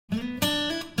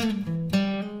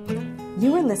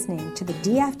You are listening to the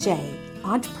DFJ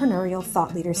Entrepreneurial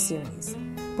Thought Leader Series,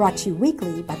 brought to you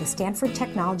weekly by the Stanford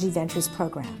Technology Ventures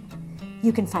Program.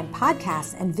 You can find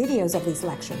podcasts and videos of these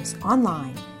lectures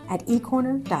online at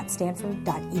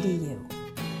ecorner.stanford.edu.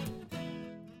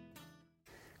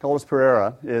 Carlos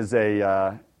Perea is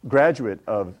a graduate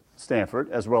of Stanford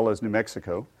as well as New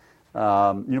Mexico.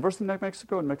 University of New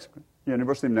Mexico in Mexico? Yeah,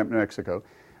 University of New Mexico.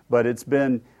 But it's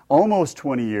been almost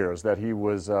 20 years that he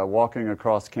was walking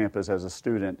across campus as a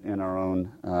student in our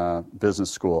own business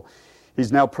school.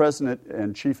 He's now president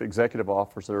and chief executive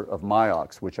officer of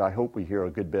Miox, which I hope we hear a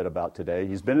good bit about today.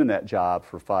 He's been in that job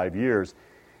for 5 years.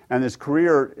 And his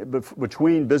career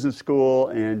between business school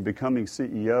and becoming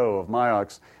CEO of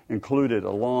Miox included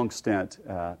a long stint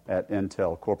at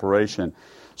Intel Corporation.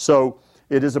 So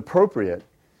it is appropriate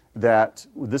that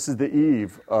this is the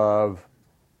eve of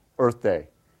Earth Day.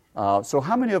 So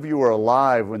how many of you were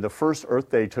alive when the first Earth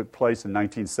Day took place in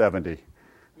 1970?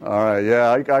 All right,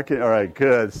 yeah, I can. All right,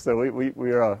 good. So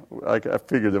we are. I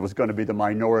figured there was going to be the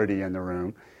minority in the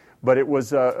room, but it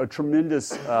was a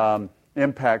tremendous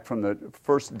impact from the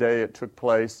first day it took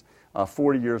place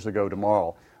 40 years ago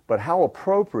tomorrow. But how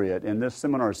appropriate in this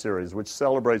seminar series, which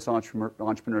celebrates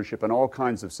entrepreneurship in all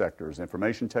kinds of sectors,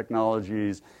 information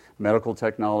technologies, medical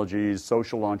technologies,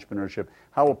 social entrepreneurship,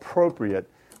 how appropriate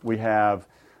we have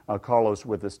Carlos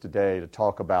with us today to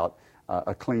talk about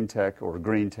a clean tech or a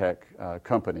green tech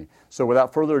company. So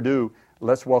without further ado,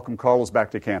 let's welcome Carlos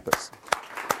back to campus.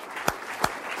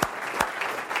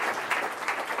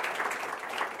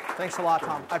 Thanks a lot,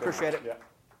 Tom. I appreciate it. Yeah.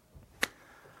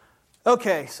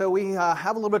 Okay, so we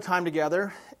have a little bit of time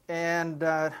together, and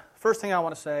first thing I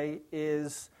want to say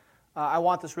is I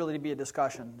want this really to be a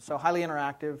discussion, so highly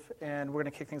interactive, and we're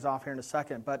going to kick things off here in a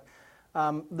second. But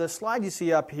the slide you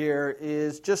see up here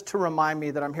is just to remind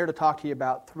me that I'm here to talk to you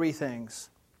about three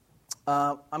things.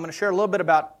 I'm going to share a little bit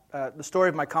about the story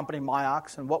of my company,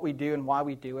 Miox, and what we do and why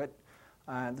we do it,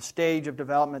 the stage of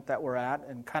development that we're at,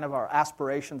 and kind of our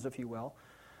aspirations, if you will.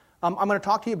 I'm going to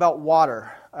talk to you about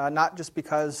water, not just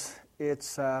because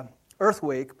it's Earth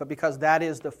Week, but because that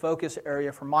is the focus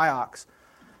area for Miox.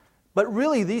 But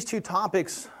really, these two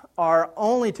topics are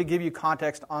only to give you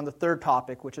context on the third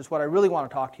topic, which is what I really want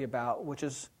to talk to you about, which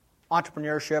is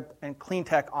entrepreneurship and clean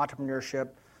tech entrepreneurship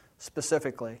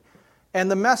specifically.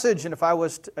 And the message, and if I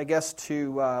was,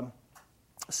 to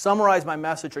summarize my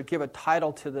message or give a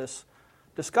title to this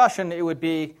discussion, it would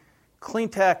be clean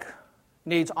tech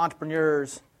needs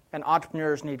entrepreneurs, and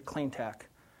entrepreneurs need clean tech.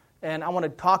 And I want to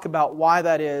talk about why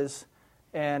that is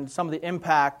and some of the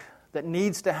impact that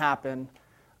needs to happen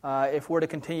if we're to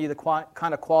continue the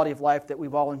kind of quality of life that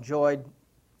we've all enjoyed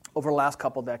over the last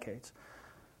couple decades.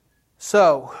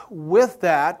 So with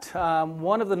that,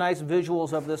 one of the nice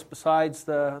visuals of this, besides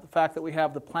the fact that we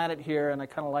have the planet here, and I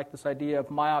kind of like this idea of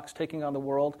Miox taking on the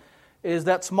world, is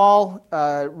that small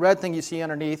red thing you see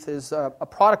underneath is a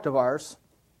product of ours,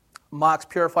 Miox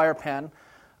Purifier Pen.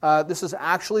 This is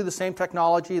actually the same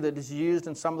technology that is used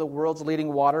in some of the world's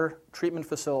leading water treatment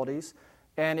facilities,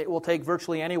 and it will take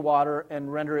virtually any water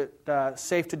and render it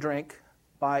safe to drink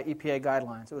by EPA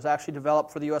guidelines. It was actually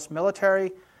developed for the U.S.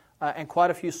 military, and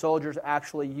quite a few soldiers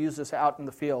actually use this out in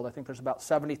the field. I think there's about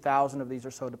 70,000 of these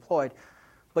or so deployed.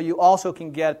 But you also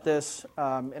can get this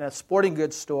in a sporting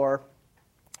goods store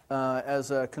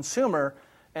as a consumer.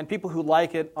 And people who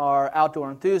like it are outdoor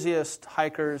enthusiasts,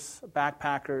 hikers,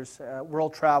 backpackers,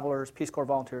 world travelers, Peace Corps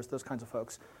volunteers, those kinds of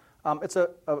folks. It's a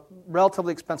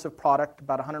relatively expensive product,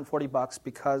 about $140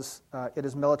 because it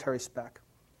is military spec.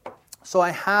 So I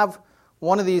have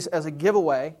one of these as a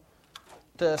giveaway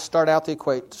to start out the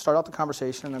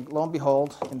conversation. And lo and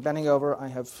behold, in bending over, I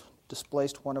have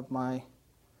displaced one of my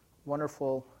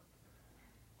wonderful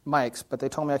mics, but they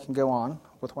told me I can go on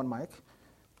with one mic.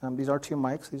 These are two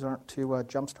mics. These aren't two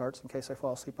jump starts in case I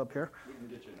fall asleep up here. We can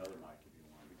get you another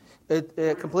mic if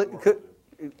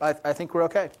you want. I think we're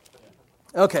okay.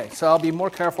 Okay, so I'll be more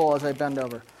careful as I bend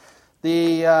over.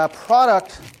 The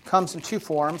product comes in two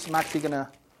forms. I'm actually going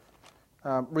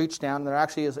to reach down. There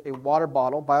actually is a water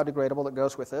bottle, biodegradable, that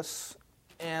goes with this.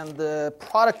 And the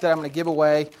product that I'm going to give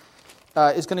away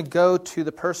is going to go to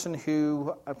the person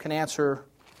who can answer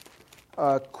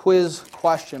a quiz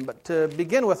question. But to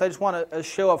begin with, I just want a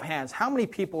show of hands. How many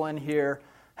people in here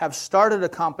have started a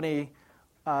company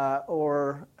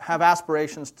or have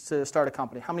aspirations to start a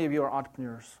company? How many of you are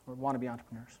entrepreneurs or want to be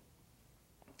entrepreneurs?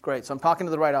 Great, so I'm talking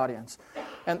to the right audience.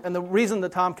 And the reason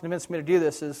that Tom convinced me to do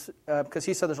this is because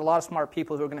he said there's a lot of smart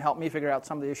people who are going to help me figure out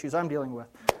some of the issues I'm dealing with.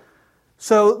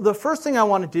 So the first thing I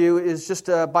want to do is just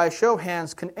by a show of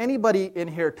hands, can anybody in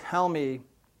here tell me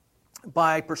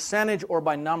by percentage or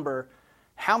by number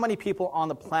how many people on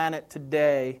the planet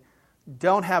today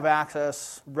don't have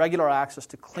regular access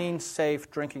to clean,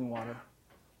 safe drinking water?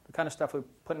 The kind of stuff we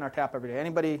put in our tap every day.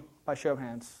 Anybody by show of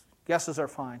hands? Guesses are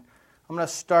fine. I'm going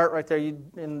to start right there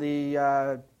in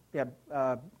the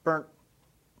burnt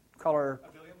color.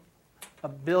 A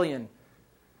billion.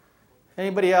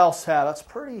 Anybody else have? That's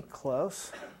pretty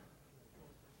close.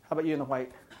 How about you in the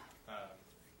white?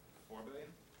 4 billion.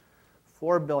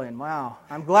 4 billion. Wow.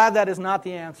 I'm glad that is not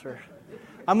the answer.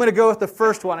 I'm going to go with the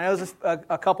first one. I know there's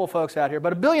a couple folks out here,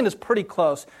 but 1 billion is pretty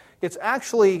close. It's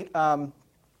actually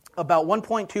about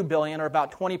 1.2 billion, or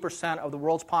about 20% of the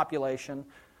world's population,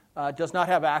 does not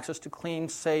have access to clean,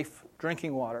 safe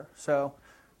drinking water. So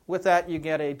with that, you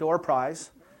get a door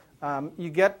prize. You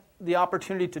get the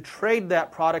opportunity to trade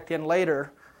that product in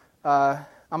later. I'm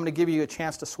going to give you a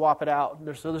chance to swap it out.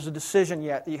 There's a decision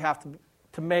yet that you have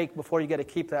to make before you get to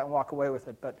keep that and walk away with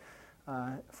it. But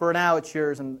for now, it's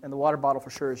yours, and the water bottle for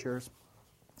sure is yours.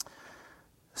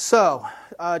 So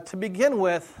to begin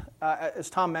with, as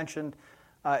Tom mentioned,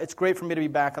 it's great for me to be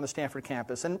back on the Stanford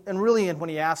campus. And really, when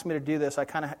he asked me to do this, I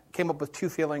kind of came up with two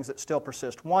feelings that still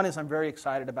persist. One is I'm very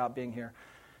excited about being here.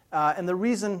 And the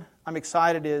reason I'm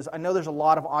excited is I know there's a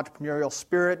lot of entrepreneurial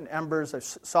spirit and embers. I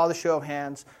saw the show of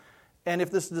hands. And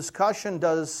if this discussion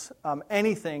does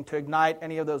anything to ignite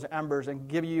any of those embers and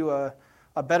give you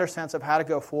a better sense of how to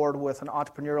go forward with an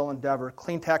entrepreneurial endeavor,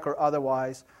 clean tech or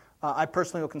otherwise, I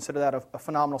personally will consider that a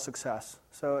phenomenal success.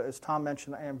 So as Tom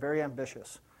mentioned, I am very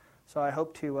ambitious. So I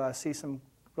hope to see some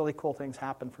really cool things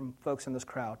happen from folks in this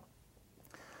crowd.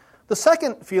 The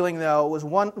second feeling, though, was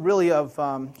one really of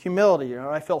humility.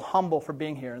 I feel humble for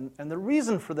being here. And the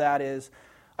reason for that is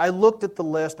I looked at the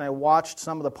list and I watched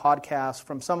some of the podcasts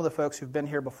from some of the folks who've been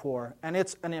here before. And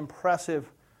it's an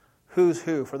impressive who's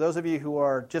who. For those of you who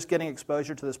are just getting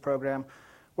exposure to this program,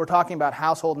 we're talking about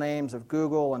household names of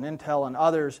Google and Intel and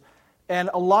others, and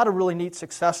a lot of really neat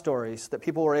success stories that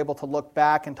people were able to look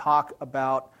back and talk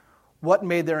about what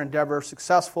made their endeavor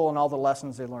successful and all the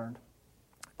lessons they learned.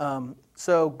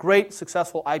 So great,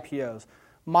 successful IPOs.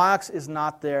 Miox is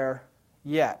not there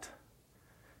yet.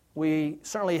 We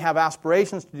certainly have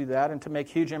aspirations to do that and to make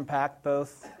huge impact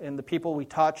both in the people we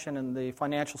touch and in the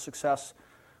financial success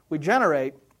we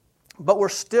generate, but we're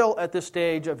still at this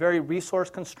stage a very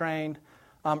resource-constrained,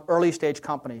 early-stage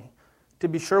company. To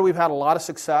be sure, we've had a lot of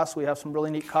success. We have some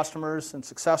really neat customers and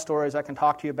success stories I can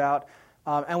talk to you about.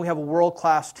 And we have a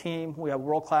world-class team. We have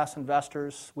world-class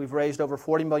investors. We've raised over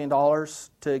 $40 million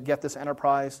to get this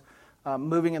enterprise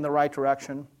moving in the right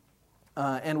direction.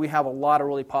 And we have a lot of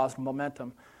really positive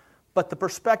momentum. But the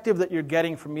perspective that you're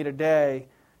getting from me today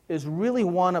is really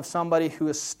one of somebody who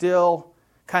is still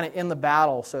kind of in the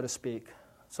battle, so to speak.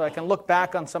 So I can look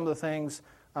back on some of the things,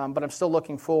 but I'm still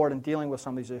looking forward and dealing with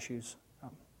some of these issues.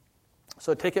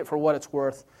 So take it for what it's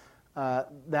worth.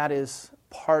 That is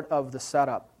part of the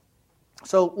setup.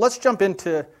 So let's jump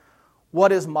into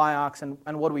what is Miox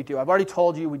and what do we do. I've already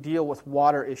told you we deal with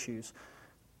water issues.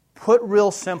 Put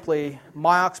real simply,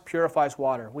 Miox purifies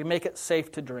water. We make it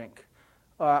safe to drink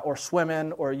or swim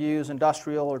in or use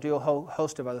industrial or do a whole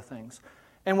host of other things.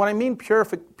 And when I mean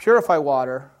purify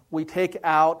water, we take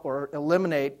out or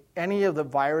eliminate any of the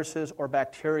viruses or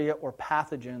bacteria or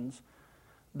pathogens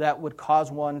that would cause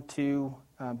one to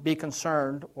be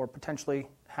concerned or potentially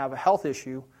have a health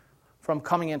issue from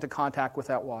coming into contact with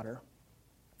that water.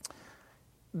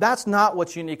 That's not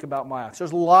what's unique about Miox.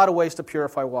 There's a lot of ways to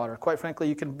purify water. Quite frankly,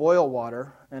 you can boil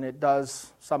water, and it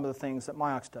does some of the things that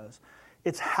Miox does.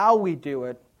 It's how we do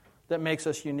it that makes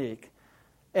us unique.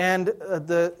 And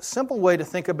the simple way to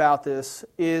think about this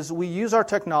is we use our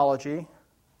technology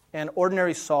and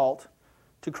ordinary salt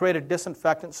to create a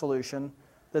disinfectant solution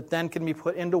that then can be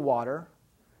put into water,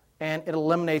 and it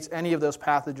eliminates any of those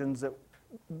pathogens that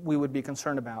we would be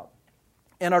concerned about.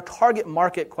 And our target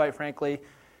market, quite frankly,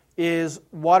 is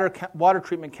water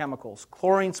treatment chemicals,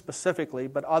 chlorine specifically,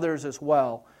 but others as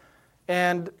well.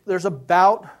 And there's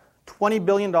about $20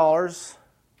 billion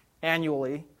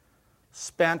annually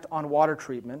spent on water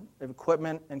treatment of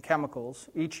equipment and chemicals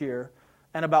each year,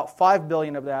 and about $5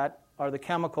 billion of that are the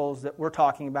chemicals that we're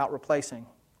talking about replacing,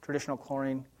 traditional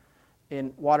chlorine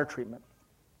in water treatment.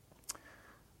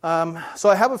 So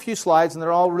I have a few slides, and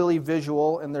they're all really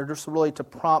visual, and they're just really to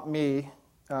prompt me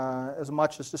as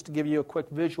much as just to give you a quick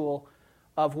visual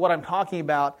of what I'm talking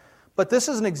about. But this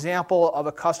is an example of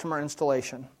a customer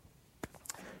installation.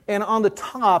 And on the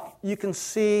top, you can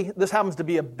see this happens to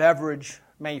be a beverage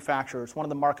manufacturer. It's one of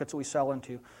the markets that we sell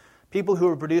into. People who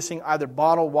are producing either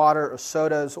bottled water or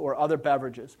sodas or other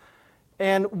beverages.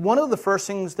 And one of the first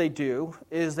things they do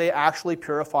is they actually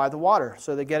purify the water.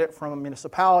 So they get it from a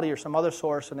municipality or some other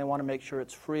source, and they want to make sure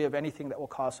it's free of anything that will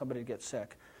cause somebody to get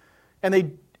sick.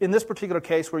 And in this particular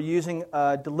case, we're using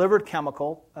a delivered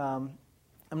chemical. I'm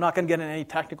not going to get into any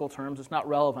technical terms. It's not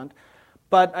relevant.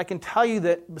 But I can tell you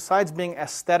that besides being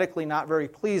aesthetically not very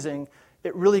pleasing,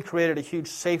 it really created a huge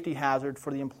safety hazard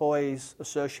for the employees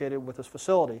associated with this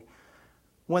facility.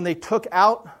 When they took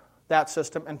out that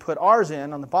system and put ours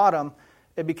in on the bottom,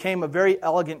 it became a very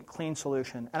elegant, clean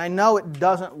solution. And I know it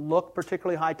doesn't look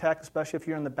particularly high-tech, especially if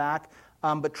you're in the back,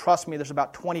 but trust me, there's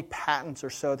about 20 patents or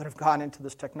so that have gone into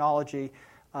this technology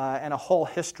and a whole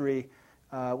history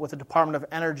with the Department of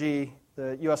Energy,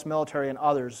 the U.S. military, and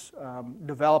others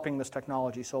developing this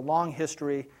technology. So a long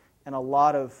history and a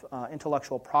lot of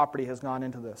intellectual property has gone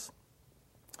into this.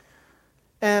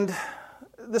 And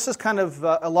this is kind of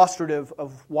illustrative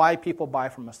of why people buy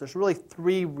from us. There's really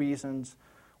three reasons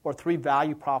or three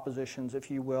value propositions, if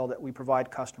you will, that we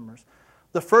provide customers.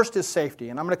 The first is safety,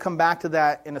 and I'm going to come back to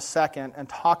that in a second and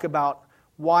talk about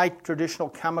why traditional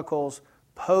chemicals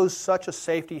pose such a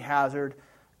safety hazard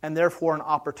and therefore an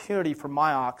opportunity for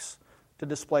Miox to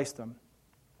displace them.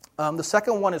 The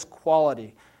second one is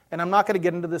quality, and I'm not going to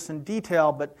get into this in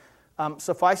detail, but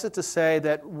suffice it to say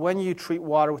that when you treat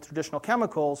water with traditional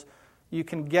chemicals, you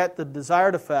can get the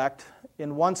desired effect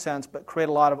in one sense, but create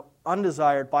a lot of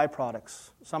undesired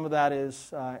byproducts. Some of that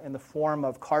is in the form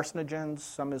of carcinogens,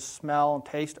 some is smell and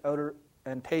taste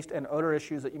and odor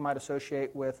issues that you might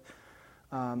associate with,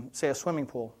 say, a swimming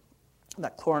pool,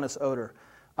 that chlorinous odor.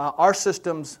 Our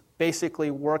systems basically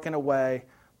work in a way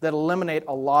that eliminate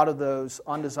a lot of those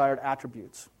undesired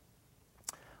attributes.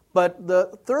 But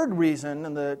the third reason,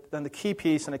 and the key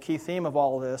piece and a key theme of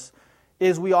all of this,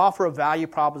 is we offer a value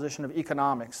proposition of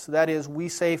economics. That is, we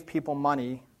save people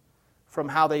money from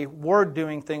how they were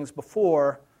doing things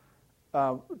before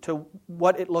to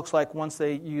what it looks like once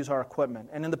they use our equipment.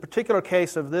 And in the particular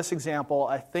case of this example,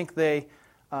 I think they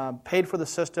paid for the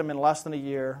system in less than a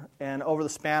year, and over the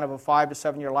span of a 5 to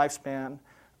 7 year lifespan,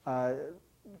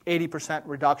 80%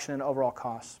 reduction in overall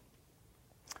costs.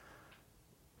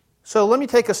 So let me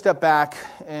take a step back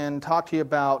and talk to you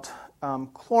about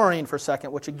chlorine for a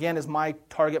second, which again is my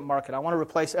target market. I want to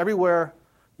replace everywhere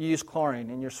you use chlorine,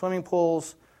 in your swimming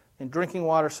pools, in drinking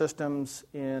water systems,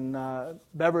 in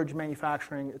beverage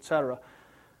manufacturing, etc.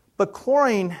 But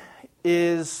chlorine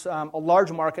is a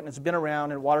large market, and it's been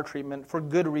around in water treatment for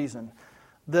good reason.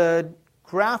 The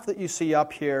graph that you see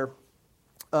up here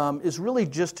is really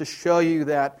just to show you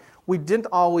that we didn't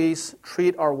always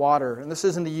treat our water, and this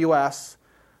is in the U.S.,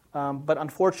 but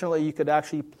unfortunately you could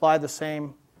actually apply the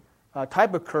same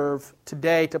type of curve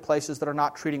today to places that are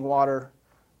not treating water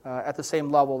at the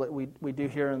same level that we do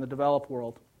here in the developed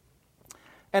world.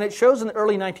 And it shows in the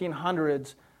early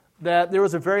 1900s that there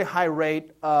was a very high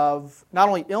rate of not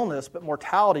only illness, but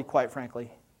mortality, quite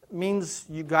frankly. It means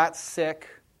you got sick,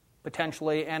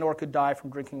 potentially, and or could die from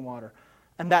drinking water.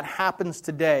 And that happens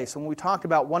today. So when we talked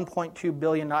about 1.2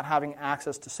 billion not having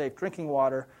access to safe drinking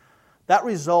water, that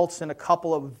results in a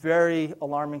couple of very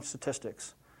alarming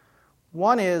statistics.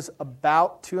 One is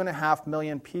about 2.5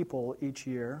 million people each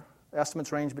year.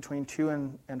 Estimates range between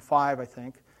 2 and 5, I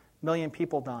think, million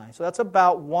people die. So that's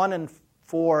about 1 in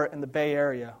 4 in the Bay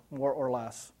Area, more or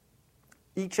less,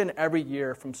 each and every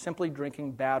year from simply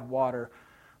drinking bad water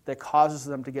that causes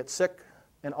them to get sick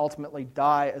and ultimately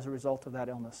die as a result of that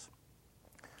illness.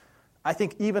 I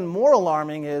think even more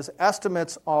alarming is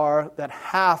estimates are that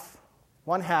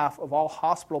one half of all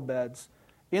hospital beds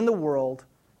in the world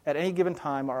at any given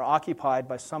time are occupied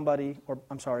by somebody, who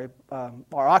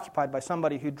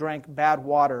drank bad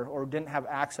water or didn't have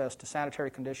access to sanitary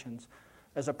conditions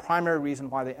as a primary reason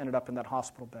why they ended up in that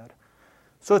hospital bed.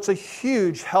 So it's a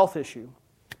huge health issue.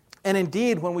 And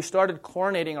indeed, when we started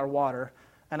chlorinating our water,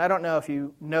 and I don't know if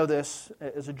you know this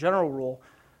as a general rule,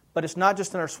 but it's not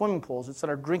just in our swimming pools, it's in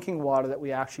our drinking water that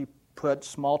we actually put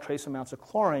small trace amounts of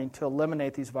chlorine to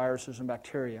eliminate these viruses and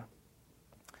bacteria.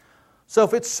 So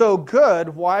if it's so good,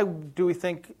 why do we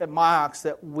think at Miox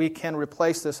that we can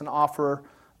replace this and offer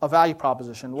a value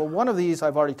proposition? Well, one of these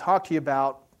I've already talked to you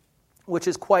about, which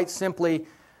is quite simply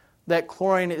that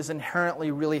chlorine is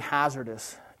inherently really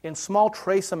hazardous. In small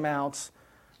trace amounts,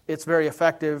 it's very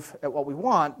effective at what we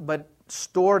want, but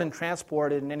stored and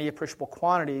transported in any appreciable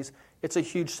quantities, it's a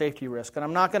huge safety risk. And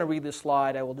I'm not going to read this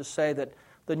slide. I will just say that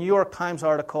the New York Times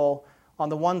article on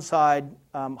the one side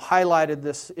highlighted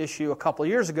this issue a couple of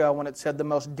years ago when it said the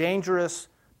most dangerous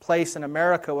place in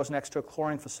America was next to a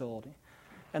chlorine facility.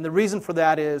 And the reason for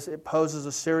that is it poses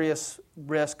a serious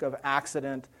risk of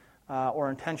accident or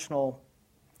intentional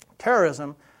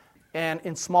terrorism. And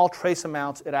in small trace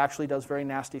amounts, it actually does very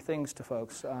nasty things to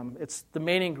folks. It's the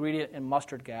main ingredient in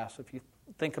mustard gas. If you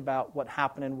think about what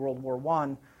happened in World War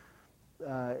I,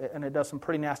 and it does some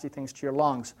pretty nasty things to your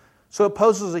lungs. So it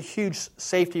poses a huge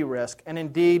safety risk, and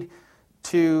indeed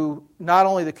to not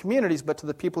only the communities, but to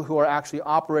the people who are actually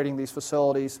operating these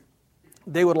facilities,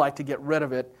 they would like to get rid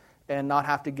of it and not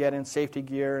have to get in safety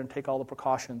gear and take all the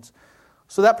precautions.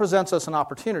 So that presents us an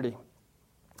opportunity.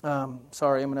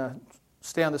 Sorry, I'm going to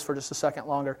stay on this for just a second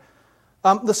longer.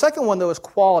 The second one, though, is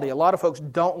quality. A lot of folks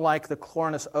don't like the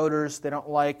chlorinous odors. They don't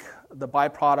like the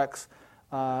byproducts.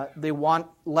 They want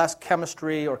less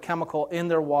chemistry or chemical in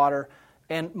their water.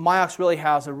 And Miox really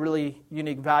has a really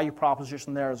unique value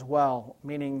proposition there as well,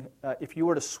 meaning if you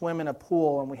were to swim in a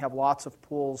pool, and we have lots of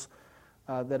pools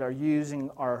that are using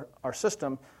our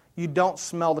system, you don't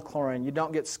smell the chlorine. You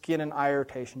don't get skin and eye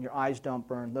irritation. Your eyes don't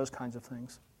burn, those kinds of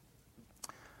things.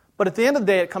 But at the end of the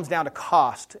day, it comes down to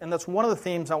cost. And that's one of the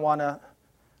themes I want to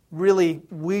really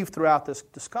weave throughout this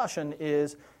discussion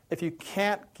is if you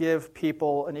can't give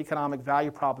people an economic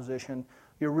value proposition,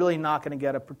 you're really not going to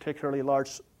get a particularly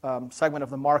large segment of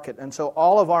the market. And so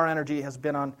all of our energy has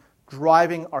been on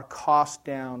driving our costs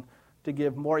down to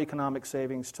give more economic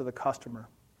savings to the customer.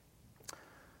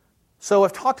 So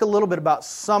I've talked a little bit about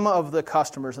some of the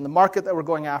customers, and the market that we're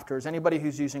going after is anybody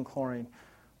who's using chlorine.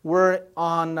 We're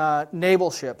on naval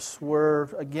ships. We're,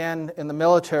 again, in the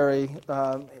military.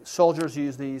 Soldiers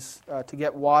use these to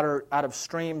get water out of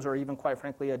streams or even, quite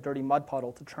frankly, a dirty mud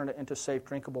puddle to turn it into safe,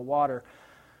 drinkable water.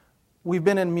 We've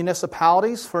been in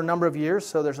municipalities for a number of years,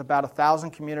 so there's about 1,000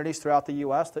 communities throughout the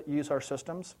U.S. that use our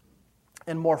systems.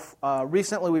 And more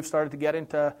recently, we've started to get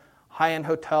into high-end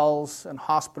hotels and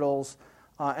hospitals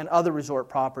and other resort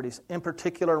properties, in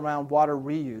particular around water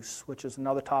reuse, which is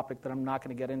another topic that I'm not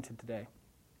going to get into today.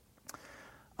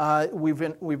 We've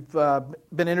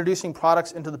been introducing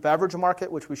products into the beverage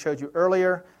market, which we showed you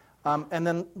earlier. And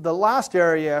then the last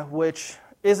area, which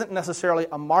isn't necessarily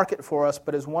a market for us,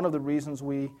 but is one of the reasons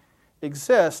we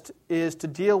exist, is to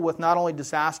deal with not only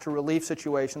disaster relief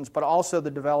situations, but also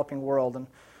the developing world. And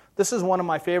this is one of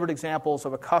my favorite examples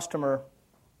of a customer.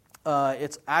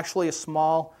 It's actually a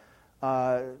small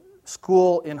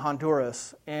school in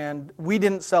Honduras, and we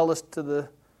didn't sell this to the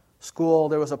school.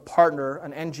 There was a partner,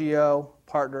 an NGO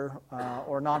partner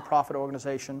or nonprofit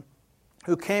organization,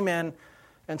 who came in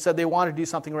and said they wanted to do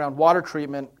something around water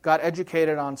treatment, got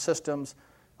educated on systems,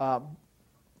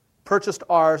 purchased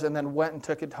ours, and then went and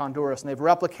took it to Honduras, and they've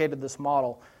replicated this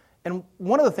model. And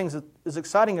one of the things that is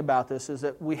exciting about this is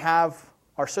that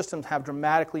our systems have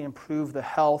dramatically improved the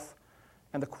health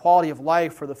and the quality of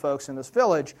life for the folks in this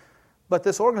village, but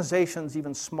this organization's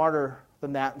even smarter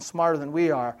than that and smarter than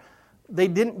we are. They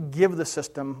didn't give the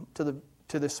system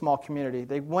to this small community.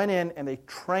 They went in and they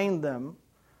trained them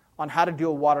on how to do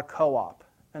a water co-op.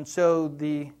 And so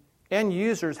the end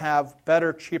users have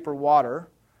better, cheaper water,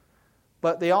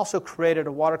 but they also created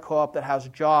a water co-op that has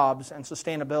jobs and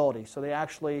sustainability. So they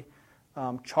actually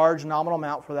charge a nominal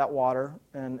amount for that water,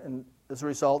 and as a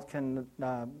result can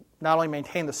not only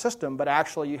maintain the system, but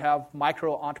actually you have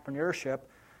micro-entrepreneurship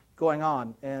going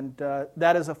on. And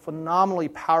that is a phenomenally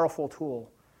powerful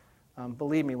tool.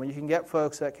 Believe me, when you can get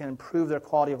folks that can improve their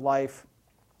quality of life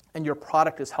and your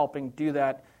product is helping do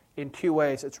that in two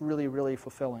ways, it's really, really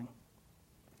fulfilling.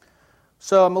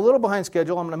 So I'm a little behind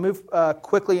schedule. I'm going to move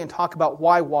quickly and talk about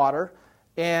why water.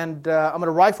 And I'm going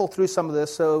to rifle through some of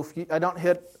this, so if I don't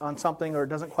hit on something or it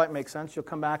doesn't quite make sense, you'll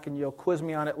come back and you'll quiz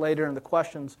me on it later in the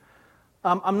questions.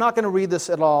 I'm not going to read this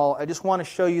at all. I just want to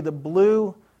show you the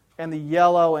blue and the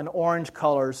yellow and orange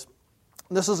colors.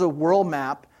 This is a world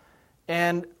map.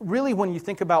 And really, when you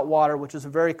think about water, which is a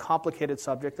very complicated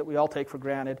subject that we all take for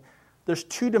granted, there's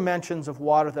two dimensions of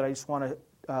water that I just want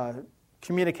to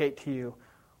communicate to you.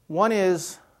 One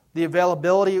is the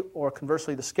availability, or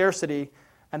conversely, the scarcity,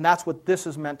 and that's what this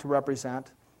is meant to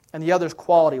represent. And the other is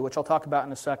quality, which I'll talk about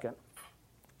in a second.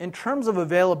 In terms of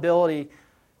availability,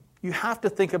 you have to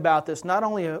think about this not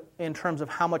only in terms of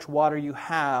how much water you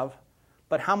have,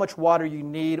 but how much water you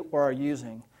need or are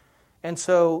using. And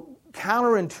so,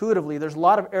 counterintuitively, there's a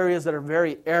lot of areas that are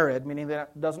very arid, meaning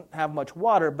that it doesn't have much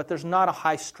water, but there's not a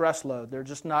high stress load. There's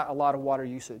just not a lot of water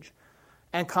usage.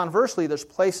 And conversely, there's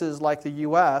places like the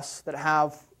U.S. that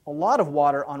have a lot of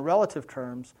water on relative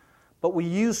terms, but we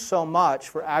use so much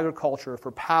for agriculture,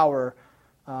 for power.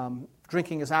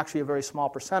 Drinking is actually a very small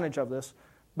percentage of this.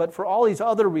 But for all these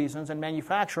other reasons and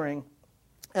manufacturing,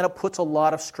 and it puts a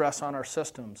lot of stress on our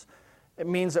systems. It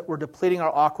means that we're depleting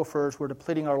our aquifers, we're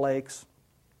depleting our lakes,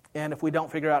 and if we don't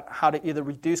figure out how to either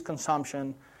reduce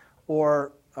consumption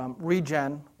or water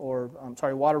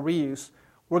reuse,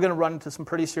 we're going to run into some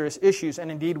pretty serious issues, and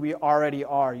indeed we already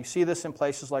are. You see this in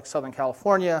places like Southern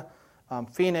California,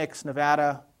 Phoenix,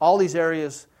 Nevada, all these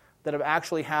areas that have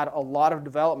actually had a lot of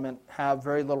development have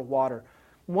very little water.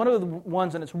 One of the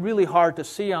ones, and it's really hard to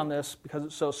see on this because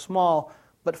it's so small,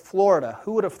 but Florida.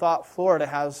 Who would have thought Florida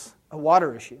has a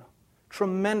water issue?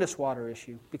 Tremendous water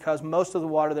issue, because most of the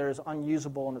water there is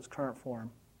unusable in its current form.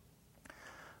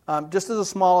 Just as a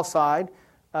small aside,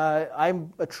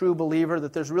 I'm a true believer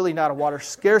that there's really not a water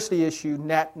scarcity issue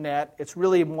net. It's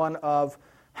really one of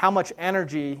how much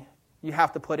energy you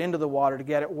have to put into the water to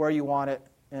get it where you want it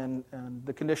and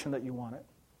the condition that you want it.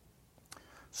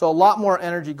 So a lot more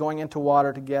energy going into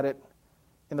water to get it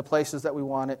in the places that we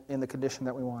want it, in the condition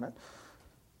that we want it.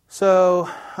 So,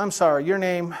 I'm sorry, your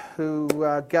name, who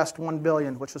guessed 1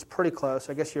 billion, which was pretty close.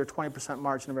 I guess you're a 20%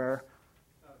 margin of error.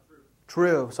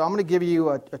 True. So I'm going to give you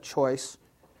a choice.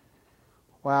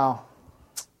 Wow.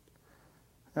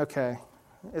 Okay.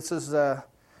 This is a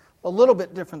little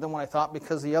bit different than what I thought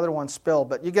because the other one spilled,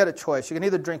 but you get a choice. You can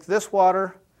either drink this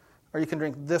water or you can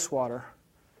drink this water.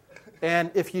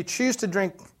 And if you choose to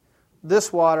drink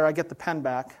this water, I get the pen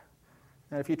back.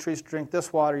 And if you choose to drink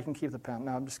this water, you can keep the pen.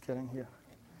 No, I'm just kidding. Yeah.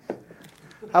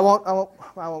 I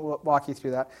won't walk you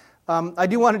through that. I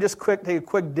do want to just take a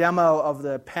quick demo of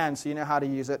the pen so you know how to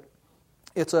use it.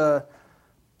 It's a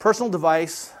personal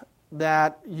device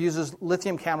that uses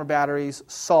lithium camera batteries,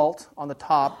 salt on the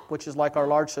top, which is like our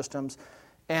large systems,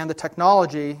 and the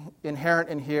technology inherent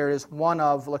in here is one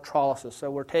of electrolysis. So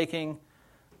we're taking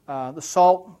the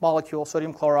salt molecule,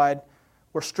 sodium chloride,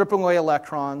 we're stripping away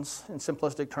electrons in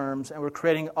simplistic terms, and we're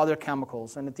creating other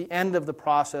chemicals. And at the end of the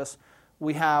process,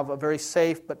 we have a very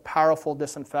safe but powerful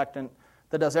disinfectant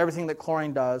that does everything that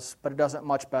chlorine does, but it does it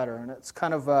much better. And it's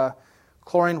kind of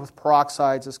chlorine with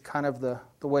peroxides is kind of the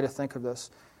way to think of this.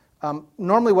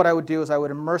 Normally what I would do is I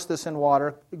would immerse this in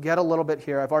water, get a little bit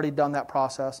here. I've already done that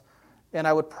process. And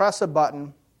I would press a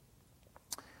button,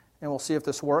 and we'll see if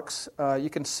this works. You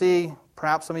can see,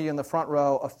 perhaps some of you in the front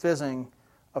row, a fizzing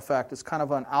effect. It's kind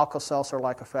of an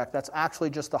Alka-Seltzer-like effect. That's actually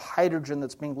just the hydrogen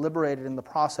that's being liberated in the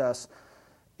process.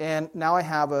 And now I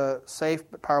have a safe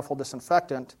but powerful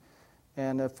disinfectant.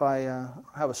 And if I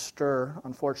have a stir,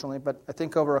 unfortunately, but I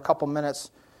think over a couple minutes,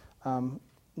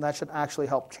 that should actually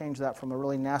help change that from a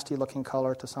really nasty-looking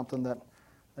color to something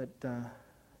that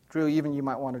Drew, even you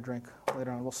might want to drink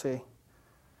later on. We'll see.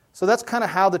 So that's kind of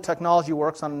how the technology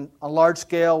works. On a large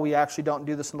scale, we actually don't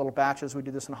do this in little batches. We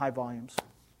do this in high volumes.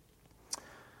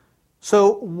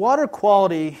 So water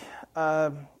quality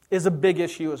is a big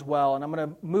issue as well, and I'm going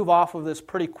to move off of this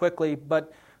pretty quickly,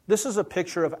 but this is a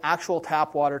picture of actual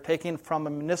tap water taken from a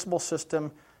municipal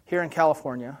system here in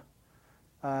California.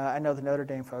 I know the Notre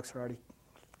Dame folks are already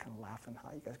kind of laughing.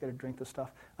 How you guys got to drink this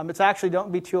stuff? It's actually,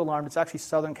 don't be too alarmed, it's actually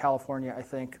Southern California, I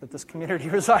think, that this community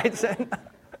resides in.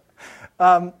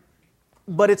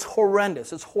 But it's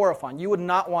horrendous. It's horrifying. You would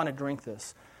not want to drink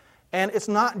this. And it's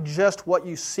not just what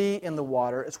you see in the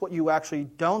water. It's what you actually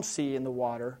don't see in the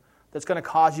water that's going to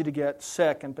cause you to get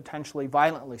sick and potentially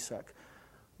violently sick.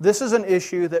 This is an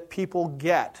issue that people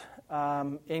get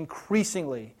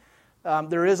increasingly.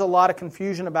 There is a lot of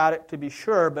confusion about it, to be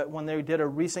sure, but when they did a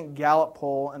recent Gallup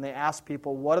poll and they asked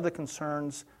people what are the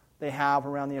concerns they have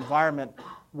around the environment,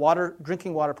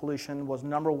 drinking water pollution was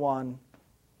number one,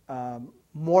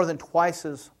 more than twice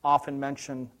as often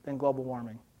mentioned than global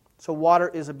warming. So water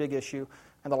is a big issue.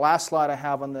 And the last slide I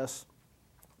have on this,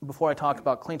 before I talk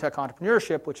about clean tech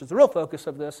entrepreneurship, which is the real focus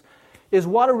of this, is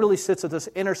water really sits at this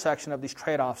intersection of these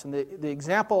trade-offs. And the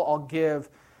example I'll give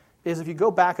is if you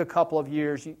go back a couple of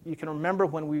years, you can remember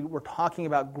when we were talking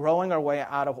about growing our way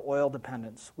out of oil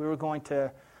dependence. We were going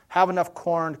to have enough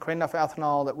corn to create enough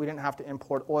ethanol that we didn't have to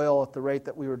import oil at the rate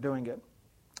that we were doing it.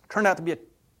 Turned out to be a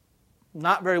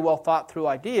not very well thought through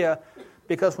idea,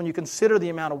 because when you consider the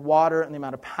amount of water and the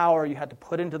amount of power you had to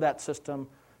put into that system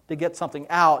to get something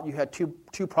out, you had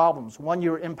two problems. One,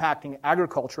 you were impacting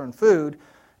agriculture and food,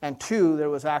 and two, there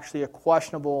was actually a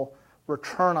questionable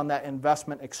return on that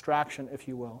investment extraction, if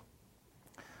you will.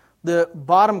 The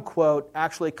bottom quote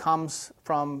actually comes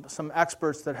from some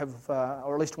experts that have,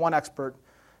 or at least one expert,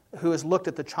 who has looked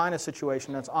at the China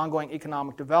situation, its ongoing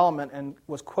economic development, and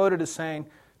was quoted as saying,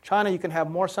 China, you can have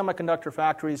more semiconductor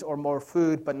factories or more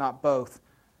food, but not both.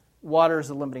 Water is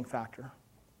the limiting factor.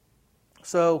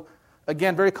 So,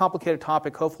 again, very complicated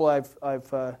topic. Hopefully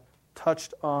I've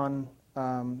touched on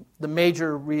the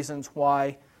major reasons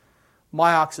why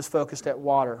Miox is focused at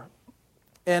water.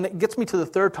 And it gets me to the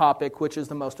third topic, which is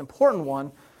the most important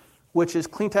one, which is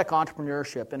clean tech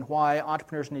entrepreneurship and why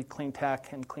entrepreneurs need clean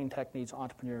tech and clean tech needs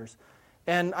entrepreneurs.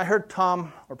 And I heard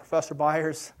Tom, or Professor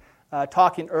Byers,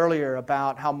 talking earlier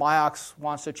about how Miox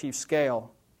wants to achieve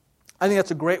scale. I think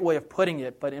that's a great way of putting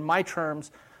it, but in my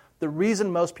terms, the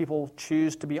reason most people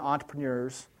choose to be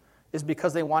entrepreneurs is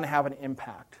because they want to have an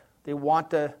impact. They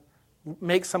want to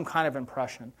make some kind of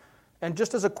impression. And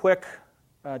just as a quick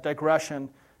digression,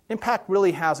 impact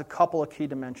really has a couple of key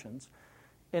dimensions.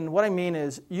 And what I mean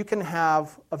is you can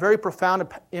have a very profound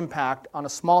impact on a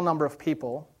small number of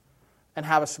people and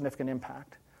have a significant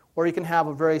impact. Or you can have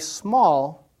a very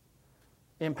small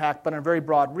impact but in a very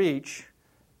broad reach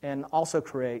and also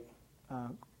create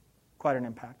quite an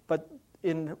impact. But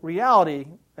in reality,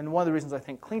 and one of the reasons I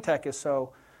think clean tech is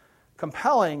so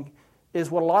compelling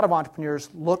is what a lot of entrepreneurs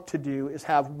look to do is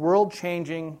have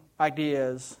world-changing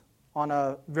ideas on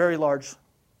a very large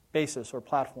basis or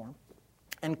platform.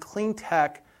 And clean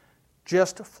tech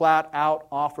just flat out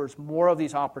offers more of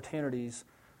these opportunities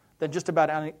than just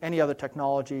about any other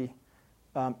technology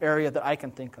area that I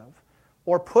can think of.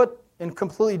 Or put in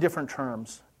completely different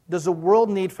terms, does the world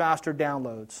need faster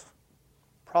downloads?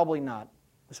 Probably not.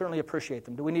 We certainly appreciate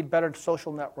them. Do we need better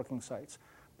social networking sites?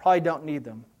 Probably don't need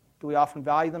them. Do we often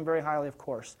value them very highly? Of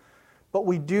course. But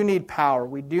we do need power.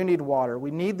 We do need water. We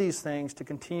need these things to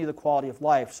continue the quality of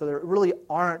life. So there really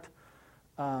aren't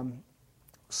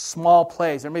small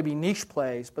plays. There may be niche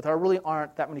plays, but there really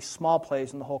aren't that many small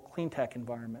plays in the whole clean tech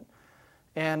environment.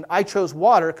 And I chose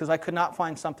water because I could not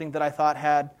find something that I thought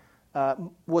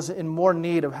was in more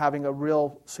need of having a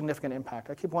real significant impact.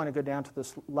 I keep wanting to go down to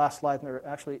this last slide, and there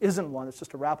actually isn't one. It's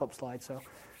just a wrap-up slide, so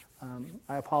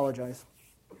I apologize.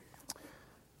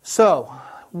 So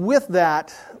with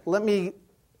that, let me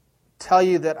tell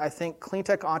you that I think clean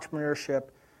tech entrepreneurship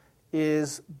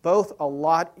is both a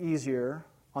lot easier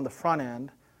on the front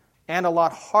end and a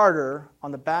lot harder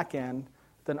on the back end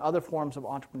than other forms of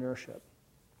entrepreneurship.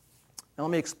 And let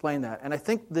me explain that. And I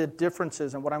think the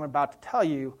differences in what I'm about to tell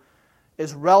you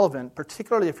is relevant,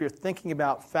 particularly if you're thinking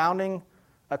about founding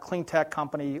a clean tech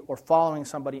company or following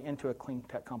somebody into a clean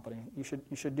tech company. You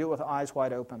should do it with eyes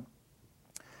wide open.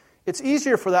 It's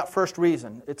easier for that first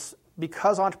reason. It's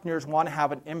because entrepreneurs want to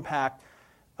have an impact,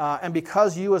 and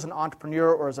because you as an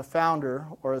entrepreneur or as a founder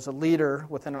or as a leader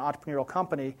within an entrepreneurial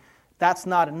company, that's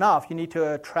not enough. You need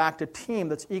to attract a team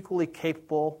that's equally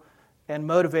capable and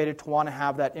motivated to want to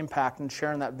have that impact and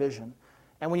sharing that vision.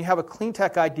 And when you have a clean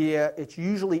tech idea, it's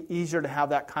usually easier to have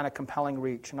that kind of compelling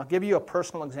reach. And I'll give you a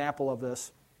personal example of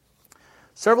this.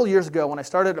 Several years ago, when I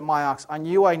started at Miox, I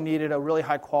knew I needed a really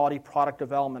high-quality product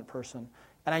development person.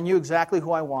 And I knew exactly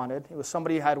who I wanted. It was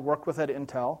somebody I had worked with at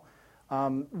Intel,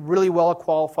 really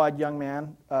well-qualified young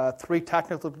man, 3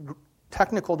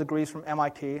 technical degrees from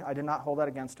MIT. I did not hold that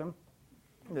against him.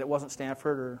 It wasn't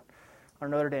Stanford or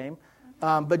Notre Dame.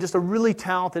 But just a really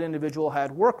talented individual I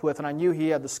had worked with, and I knew he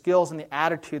had the skills and the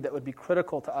attitude that would be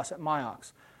critical to us at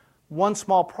Miox. One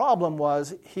small problem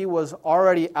was he was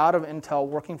already out of Intel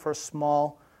working for a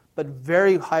small but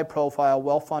very high-profile,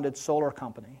 well-funded solar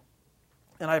company.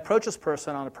 And I approached this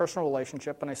person on a personal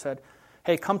relationship, and I said,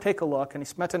 hey, come take a look. And he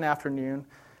spent an afternoon.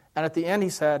 And at the end, he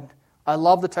said, I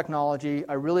love the technology.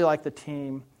 I really like the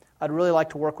team. I'd really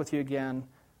like to work with you again.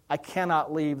 I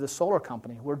cannot leave the solar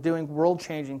company. We're doing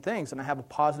world-changing things, and I have a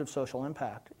positive social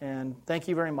impact. And thank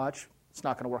you very much. It's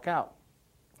not going to work out.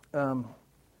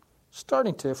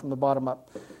 Starting to from the bottom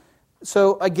up.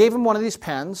 So I gave him one of these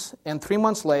pens, and 3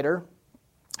 months later,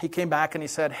 he came back and he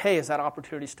said, hey, is that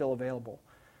opportunity still available?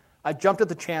 I jumped at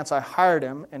the chance. I hired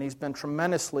him, and he's been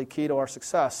tremendously key to our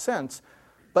success since.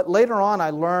 But later on, I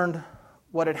learned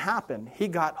what had happened. He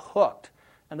got hooked.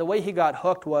 And the way he got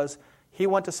hooked was he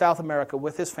went to South America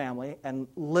with his family and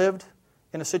lived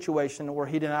in a situation where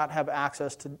he did not have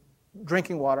access to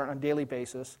drinking water on a daily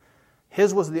basis.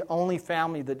 His was the only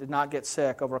family that did not get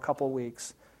sick over a couple of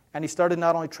weeks. And he started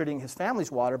not only treating his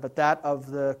family's water, but that of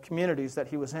the communities that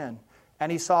he was in.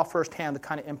 And he saw firsthand the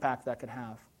kind of impact that could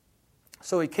have.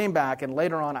 So he came back, and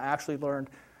later on I actually learned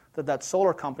that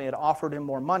solar company had offered him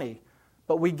more money,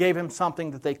 but we gave him something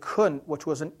that they couldn't, which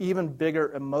was an even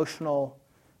bigger emotional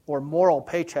or moral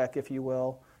paycheck, if you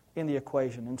will, in the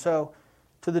equation. And so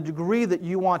to the degree that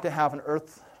you want to have an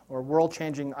earth or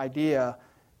world-changing idea,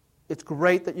 it's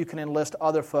great that you can enlist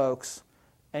other folks,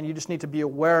 and you just need to be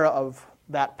aware of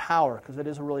that power, because it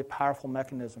is a really powerful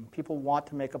mechanism. People want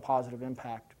to make a positive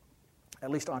impact,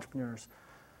 at least entrepreneurs.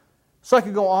 So I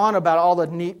could go on about all the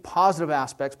neat positive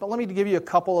aspects, but let me give you a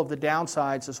couple of the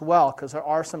downsides as well, because there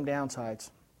are some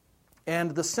downsides.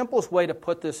 And the simplest way to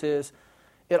put this is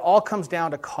it all comes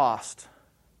down to cost.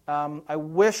 I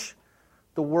wish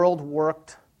the world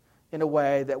worked in a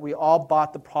way that we all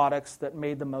bought the products that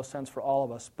made the most sense for all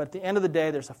of us. But at the end of the day,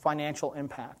 there's a financial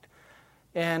impact.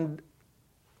 And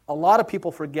a lot of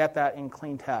people forget that in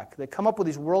clean tech. They come up with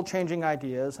these world-changing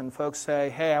ideas, and folks say,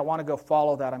 hey, I want to go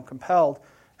follow that, I'm compelled.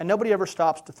 And nobody ever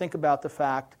stops to think about the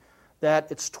fact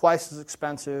that it's twice as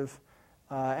expensive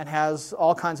and has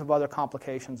all kinds of other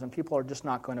complications, and people are just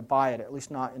not going to buy it, at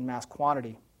least not in mass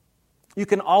quantity. You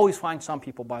can always find some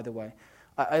people, by the way.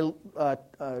 I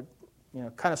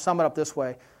kind of sum it up this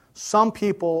way. Some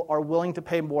people are willing to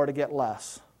pay more to get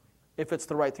less, if it's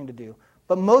the right thing to do.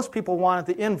 But most people want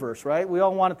it the inverse, right? We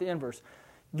all want it the inverse.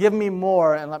 Give me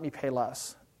more and let me pay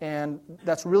less. And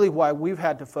that's really why we've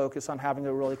had to focus on having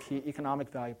a really key economic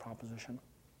value proposition.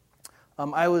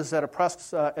 I was at a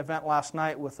press event last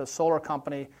night with a solar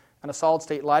company and a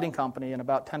solid-state lighting company and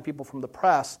about 10 people from the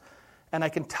press. And I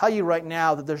can tell you right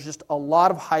now that there's just a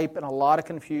lot of hype and a lot of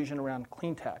confusion around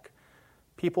clean tech.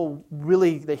 People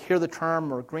really, they hear the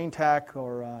term or green tech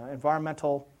or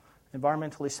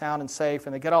environmentally sound and safe,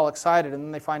 and they get all excited, and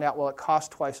then they find out, well, it costs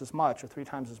twice as much or 3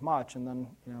 times as much, and then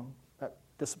that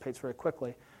dissipates very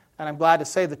quickly. And I'm glad to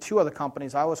say the 2 other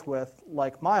companies I was with,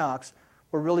 like Miox,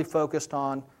 were really focused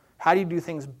on how do you do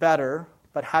things better,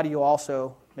 but how do you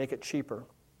also make it cheaper?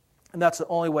 And that's the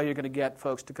only way you're going to get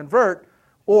folks to convert,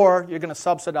 or you're going to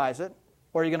subsidize it,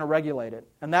 or you're going to regulate it.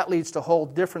 And that leads to a whole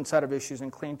different set of issues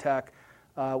in clean tech,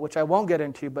 which I won't get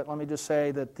into, but let me just say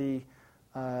that the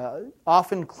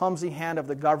often clumsy hand of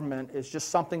the government is just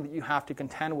something that you have to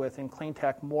contend with in clean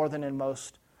tech more than in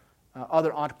most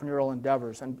other entrepreneurial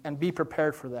endeavors, and be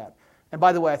prepared for that. And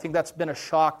by the way, I think that's been a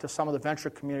shock to some of the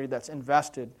venture community that's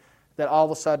invested, that all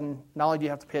of a sudden, not only do you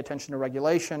have to pay attention to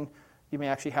regulation, you may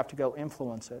actually have to go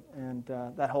influence it. And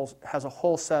that has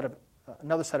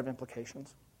another set of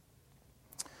implications.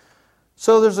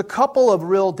 So there's a couple of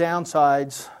real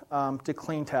downsides to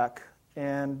clean tech.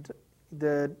 And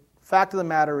the fact of the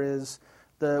matter is,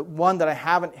 the one that I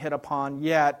haven't hit upon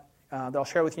yet, that I'll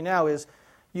share with you now, is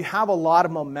you have a lot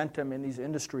of momentum in these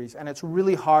industries, and it's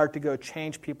really hard to go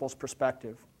change people's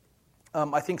perspective.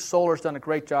 I think solar's done a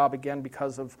great job, again,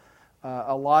 because of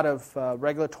a lot of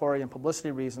regulatory and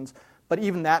publicity reasons, but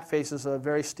even that faces a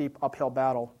very steep uphill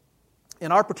battle.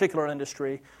 In our particular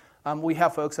industry, we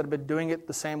have folks that have been doing it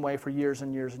the same way for years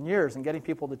and years and years, and getting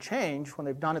people to change when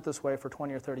they've done it this way for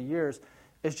 20 or 30 years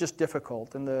is just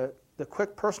difficult. And the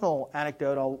quick personal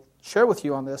anecdote I'll share with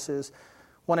you on this is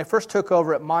when I first took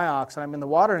over at Miox, and I'm in the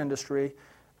water industry,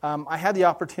 I had the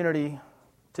opportunity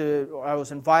I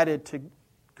was invited to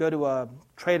go to a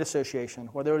trade association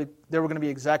where there were going to be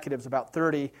executives, about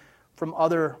 30, from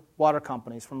other water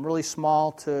companies, from really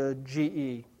small to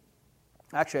GE.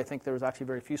 Actually, I think there was actually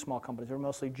very few small companies. There were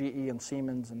mostly GE and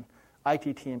Siemens and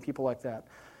ITT and people like that.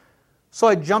 So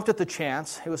I jumped at the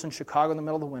chance. It was in Chicago in the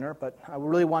middle of the winter, but I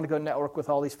really wanted to go network with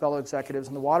all these fellow executives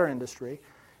in the water industry.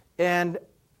 And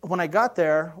when I got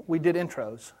there, we did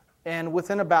intros. And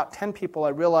within about 10 people, I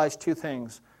realized 2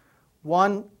 things.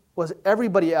 One was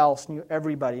everybody else knew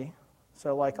everybody.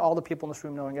 So like all the people in this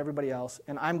room knowing everybody else,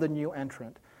 and I'm the new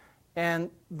entrant. And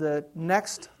the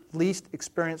next least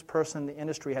experienced person in the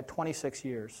industry had 26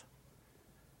 years.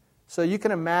 So you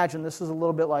can imagine this is a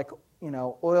little bit like,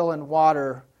 oil and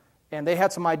water, and they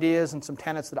had some ideas and some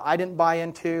tenets that I didn't buy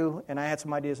into, and I had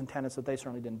some ideas and tenets that they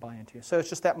certainly didn't buy into. So it's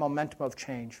just that momentum of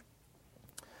change.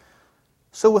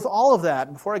 So with all of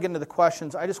that, before I get into the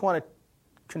questions, I just want to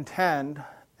contend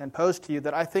and pose to you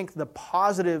that I think the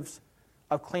positives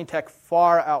of clean tech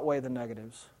far outweigh the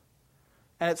negatives.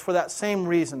 And it's for that same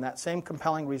reason, that same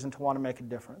compelling reason to want to make a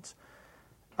difference.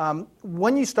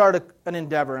 When you start an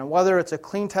endeavor, and whether it's a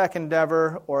clean tech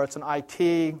endeavor or it's an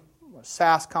IT, or a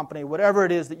SaaS company, whatever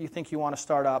it is that you think you want to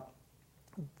start up,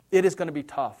 it is going to be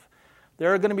tough.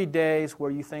 There are going to be days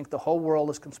where you think the whole world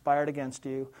is conspired against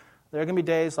you. There are going to be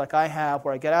days like I have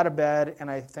where I get out of bed and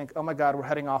I think, oh my God, we're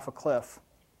heading off a cliff.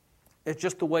 It's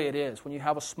just the way it is. When you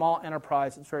have a small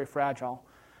enterprise, it's very fragile.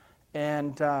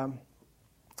 And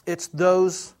it's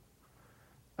those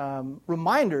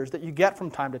reminders that you get from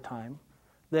time to time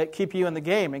that keep you in the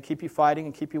game and keep you fighting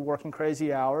and keep you working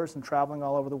crazy hours and traveling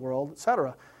all over the world, et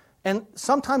cetera. And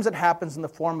sometimes it happens in the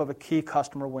form of a key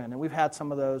customer win. And we've had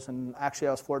some of those, and actually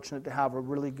I was fortunate to have a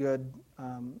really good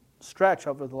stretch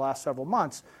over the last several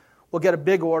months. We'll get a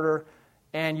big order,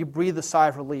 and you breathe a sigh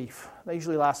of relief. That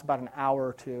usually lasts about an hour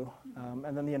or 2.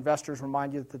 And then the investors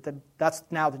remind you that that's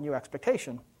now the new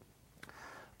expectation.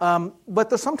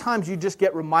 But sometimes you just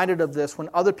get reminded of this when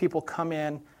other people come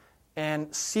in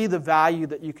and see the value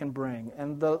that you can bring.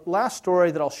 And the last story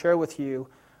that I'll share with you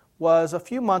was a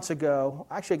few months ago.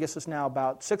 Actually, I guess it's now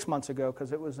about 6 months ago,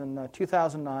 because it was in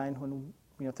 2009 when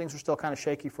things were still kind of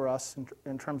shaky for us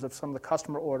in terms of some of the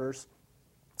customer orders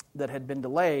that had been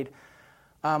delayed.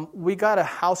 We got a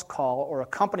house call or a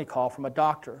company call from a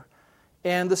doctor.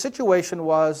 And the situation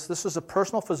was, this was a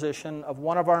personal physician of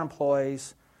one of our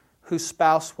employees whose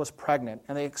spouse was pregnant.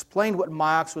 And they explained what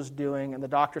Miox was doing, and the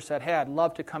doctor said, hey, I'd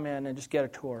love to come in and just get a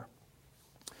tour.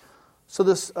 So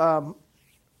this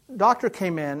doctor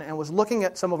came in and was looking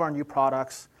at some of our new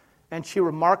products, and she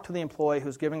remarked to the employee who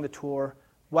was giving the tour,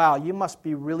 wow, you must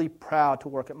be really proud to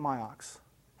work at Miox.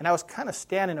 And I was kind of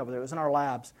standing over there. It was in our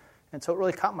labs. And so it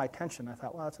really caught my attention. I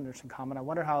thought, well, that's an interesting comment. I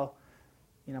wonder how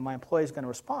my employee is going to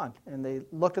respond. And they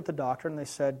looked at the doctor and they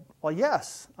said, well,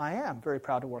 yes, I am very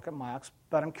proud to work at Miox,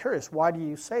 but I'm curious, why do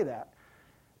you say that?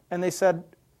 And they said,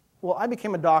 well, I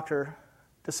became a doctor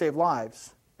to save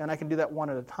lives, and I can do that one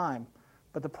at a time.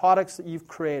 But the products that you've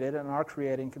created and are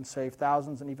creating can save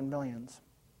thousands and even millions.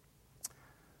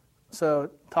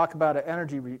 So talk about an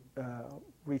energy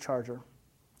recharger.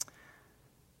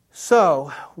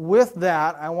 So with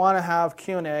that, I want to have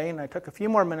Q&A, and I took a few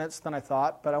more minutes than I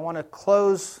thought, but I want to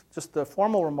close just the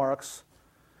formal remarks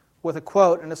with a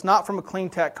quote, and it's not from a clean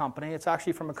tech company. It's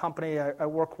actually from a company I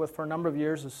worked with for a number of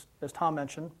years, as Tom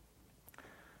mentioned.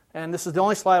 And this is the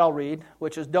only slide I'll read,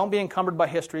 which is, don't be encumbered by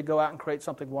history, go out and create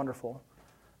something wonderful.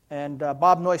 And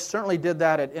Bob Noyce certainly did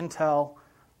that at Intel.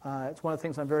 It's one of the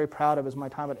things I'm very proud of is my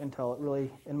time at Intel. It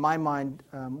really, in my mind,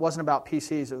 wasn't about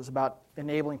PCs. It was about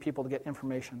enabling people to get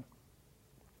information.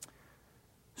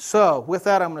 So with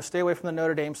that, I'm going to stay away from the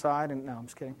Notre Dame side. And no, I'm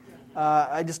just kidding.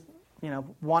 I just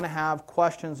want to have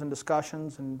questions and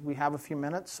discussions, and we have a few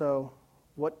minutes. So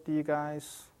what do you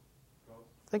guys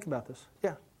think about this?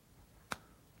 Yeah.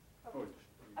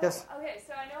 Yes? Okay,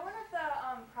 so I know one of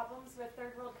the problems with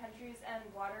third world countries and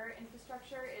water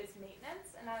infrastructure is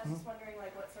maintenance, and I was just wondering,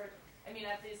 what sort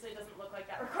obviously it doesn't look like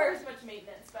that requires much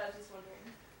maintenance, but I was just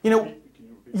wondering.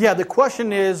 Yeah, the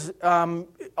question is,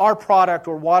 our product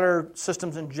or water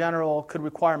systems in general could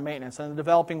require maintenance. In the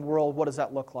developing world, what does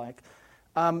that look like?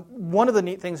 One of the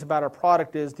neat things about our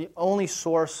product is the only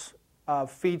source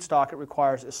of feedstock it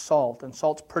requires is salt, and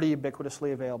salt's pretty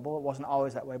ubiquitously available. It wasn't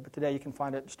always that way, but today you can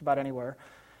find it just about anywhere.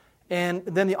 And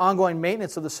then the ongoing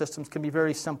maintenance of the systems can be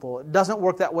very simple. It doesn't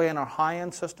work that way in our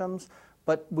high-end systems,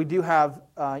 but we do have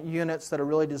units that are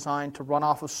really designed to run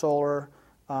off of solar,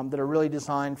 that are really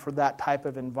designed for that type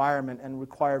of environment and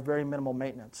require very minimal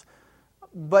maintenance.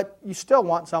 But you still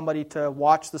want somebody to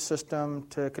watch the system,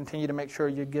 to continue to make sure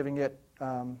you're giving it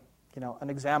an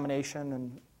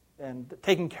examination and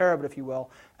taking care of it, if you will.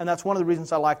 And that's one of the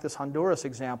reasons I like this Honduras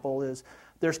example is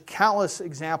there's countless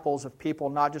examples of people,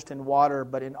 not just in water,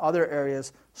 but in other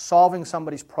areas, solving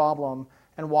somebody's problem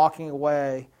and walking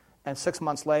away, and 6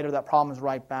 months later that problem is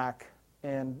right back.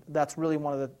 And that's really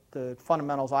one of the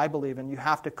fundamentals I believe in. You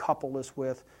have to couple this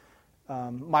with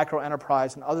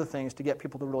micro-enterprise and other things to get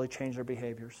people to really change their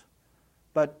behaviors.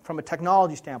 But from a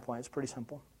technology standpoint, it's pretty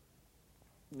simple.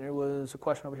 There was a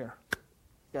question over here.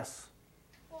 Yes?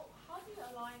 Well, how do you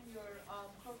align your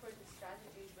corporate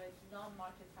strategy with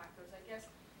non-market factors? I guess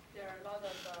there are a lot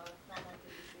of non-market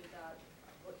issues that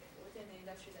within the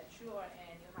industry that you are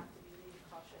in, you have to be really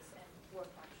cautious and work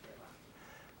actually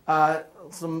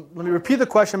around. So let me repeat the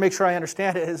question, make sure I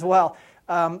understand it as well.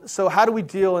 So how do we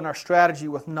deal in our strategy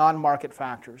with non-market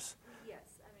factors? Yes,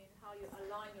 how you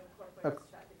align your corporate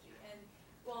strategy. And,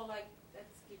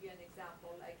 let's give you an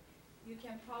example. You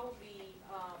can probably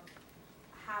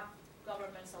have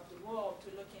governments of the world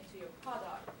to look into your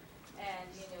product and,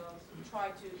 try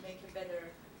to make a better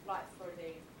life for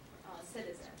the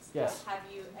citizens. Yes. Have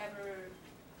you ever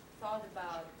thought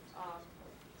about...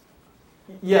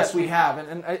 Yes, we have.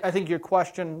 And I think your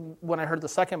question, when I heard the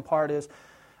second part, is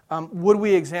would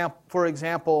we, for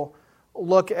example,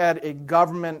 look at a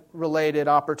government-related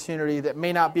opportunity that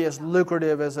may not be as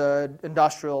lucrative as an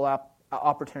industrial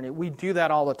opportunity? We do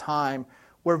that all the time.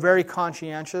 We're very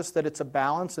conscientious that it's a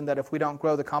balance and that if we don't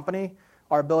grow the company,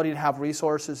 our ability to have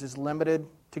resources is limited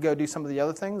to go do some of the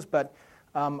other things. But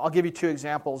I'll give you two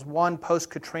examples. One,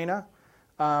 post-Katrina,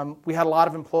 we had a lot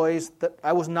of employees that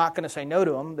I was not going to say no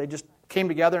to them. They just came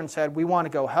together and said, we want to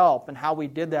go help. And how we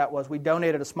did that was we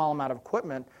donated a small amount of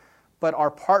equipment, but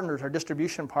our partners, our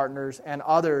distribution partners and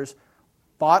others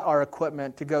bought our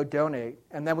equipment to go donate.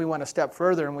 And then we went a step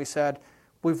further and we said,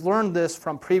 we've learned this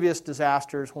from previous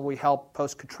disasters when we helped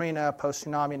post-Katrina,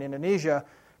 post-tsunami in Indonesia.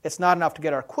 It's not enough to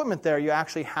get our equipment there. You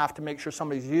actually have to make sure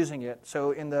somebody's using it.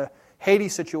 So in the Haiti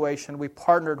situation, we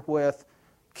partnered with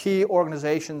key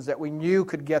organizations that we knew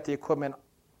could get the equipment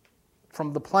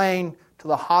from the plane to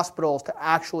the hospitals to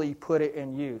actually put it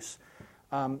in use.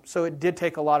 So it did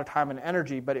take a lot of time and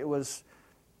energy, but it was,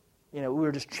 we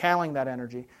were just channeling that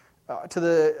energy.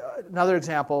 Another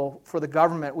example, for the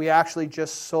government, we actually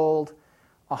just sold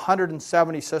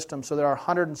 170 systems. So there are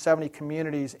 170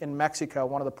 communities in Mexico,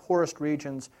 one of the poorest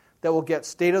regions, that will get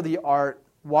state-of-the-art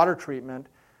water treatment,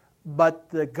 but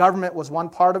the government was one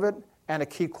part of it, and a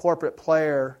key corporate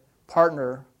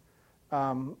partner,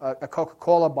 a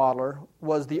Coca-Cola bottler,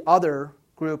 was the other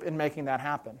group in making that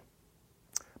happen.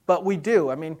 But we do.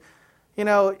 I mean, you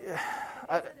know,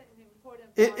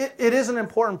 it is an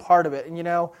important part of it, and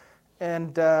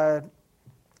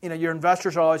your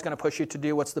investors are always going to push you to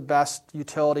do what's the best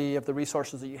utility of the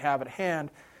resources that you have at hand,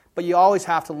 but you always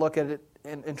have to look at it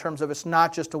in terms of it's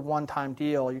not just a one-time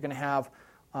deal. You're going to have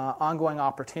ongoing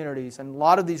opportunities, and a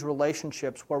lot of these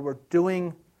relationships where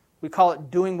we call it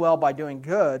doing well by doing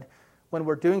good. When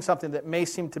we're doing something that may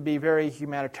seem to be very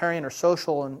humanitarian or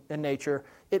social in nature,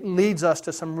 it leads us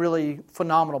to some really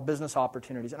phenomenal business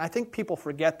opportunities. And I think people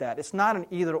forget that. It's not an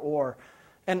either or.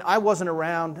 And I wasn't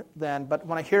around then, but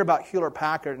when I hear about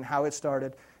Hewlett-Packard and how it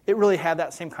started, it really had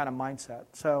that same kind of mindset.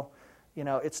 So,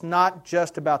 it's not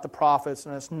just about the profits,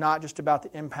 and it's not just about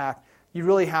the impact. You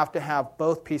really have to have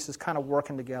both pieces kind of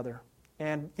working together.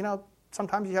 And,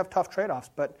 sometimes you have tough trade-offs,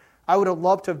 but I would have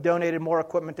loved to have donated more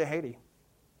equipment to Haiti.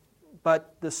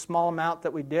 But the small amount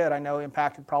that we did, I know,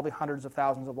 impacted probably hundreds of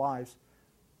thousands of lives.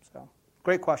 So,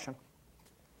 great question.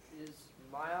 Is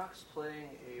Miox playing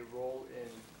a role in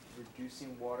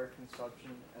reducing water consumption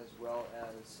as well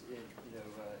as in,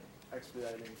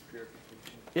 expediting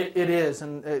purification? It is,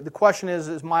 and the question is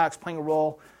Miox playing a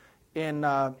role in,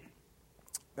 I'll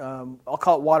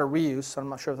call it water reuse. I'm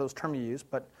not sure if that was the term you used,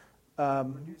 but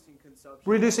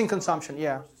reducing consumption,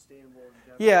 yeah.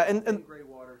 Yeah, and gray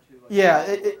water too. Yeah,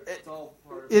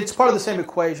 it's part of the same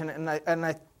equation, and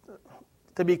I,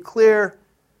 to be clear,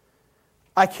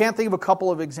 I can't think of a couple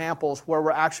of examples where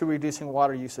we're actually reducing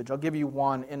water usage. I'll give you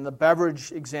one. In the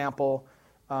beverage example,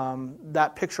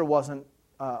 that picture wasn't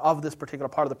of this particular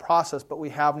part of the process, but we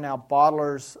have now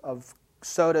bottlers of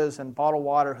sodas and bottled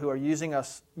water who are using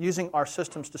our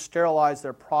systems to sterilize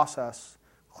their process,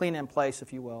 clean in place,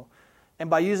 if you will. And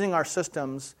by using our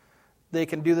systems, they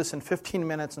can do this in 15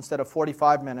 minutes instead of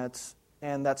 45 minutes,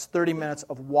 and that's 30 minutes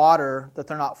of water that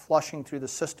they're not flushing through the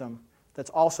system that's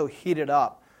also heated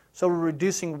up. So we're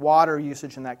reducing water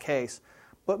usage in that case.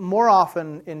 But more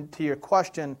often, to your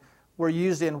question, we're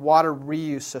used in water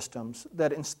reuse systems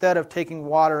that instead of taking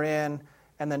water in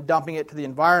and then dumping it to the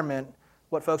environment,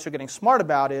 what folks are getting smart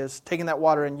about is taking that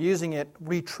water and using it,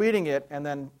 retreating it, and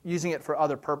then using it for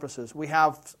other purposes. We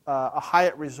have a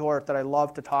Hyatt resort that I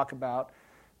love to talk about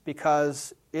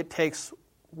because it takes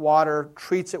water,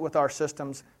 treats it with our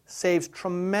systems, saves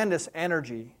tremendous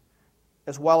energy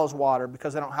as well as water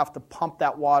because they don't have to pump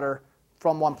that water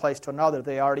from one place to another.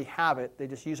 They already have it. They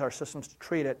just use our systems to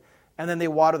treat it. And then they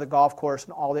water the golf course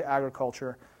and all the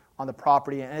agriculture on the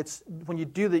property. And it's when you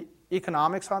do the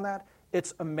economics on that,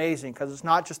 it's amazing because it's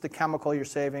not just the chemical you're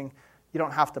saving. You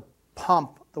don't have to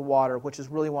pump the water, which is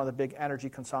really one of the big energy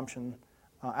consumption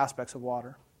aspects of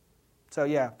water. So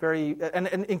yeah, and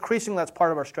increasingly that's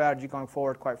part of our strategy going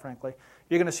forward, quite frankly.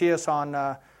 You're going to see us on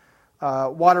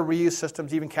water reuse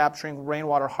systems, even capturing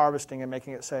rainwater harvesting and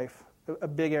making it safe. A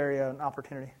big area and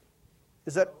opportunity.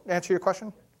 Does that answer your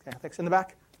question? Okay, thanks. In the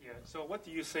back? Yeah, so what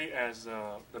do you see as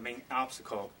the main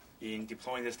obstacle in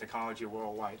deploying this technology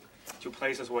worldwide to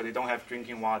places where they don't have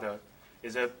drinking water?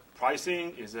 Is it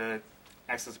pricing? Is it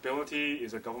accessibility?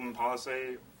 Is it government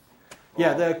policy?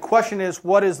 Yeah, the question is,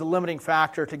 what is the limiting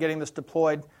factor to getting this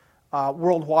deployed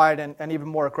worldwide and even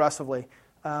more aggressively?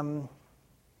 You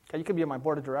could be on my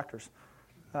board of directors.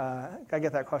 I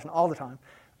get that question all the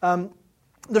time.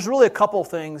 There's really a couple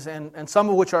things, and some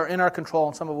of which are in our control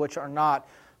and some of which are not.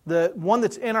 The one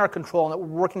that's in our control and that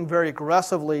we're working very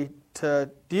aggressively to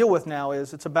deal with now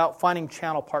is it's about finding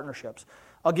channel partnerships.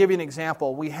 I'll give you an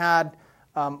example. We had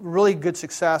really good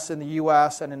success in the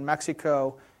U.S. and in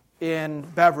Mexico in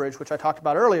beverage, which I talked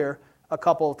about earlier a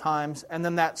couple of times, and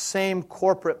then that same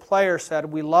corporate player said,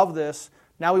 we love this,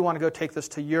 now we want to go take this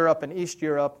to Europe and East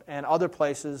Europe and other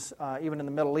places, even in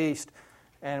the Middle East.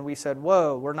 And we said,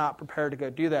 whoa, we're not prepared to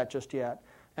go do that just yet.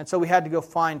 And so we had to go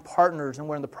find partners, and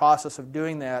we're in the process of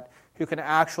doing that, who can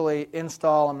actually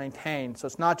install and maintain. So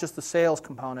it's not just the sales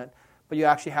component, but you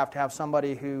actually have to have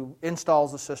somebody who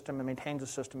installs the system and maintains the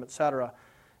system, et cetera.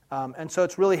 And so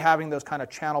it's really having those kind of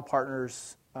channel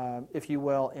partners, if you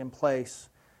will, in place.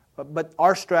 But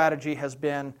our strategy has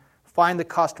been find the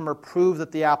customer, prove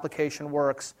that the application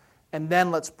works, and then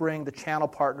let's bring the channel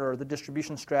partner or the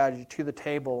distribution strategy to the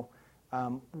table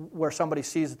where somebody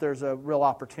sees that there's a real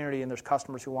opportunity and there's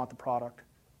customers who want the product.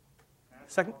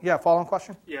 Second, follow-on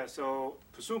question? Yeah, so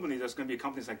presumably there's going to be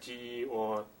companies like GE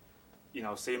or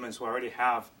Siemens who already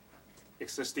have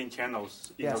existing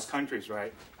channels in those countries,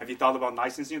 right? Have you thought about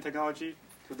licensing technology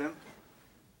to them?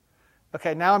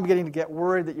 Okay, now I'm beginning to get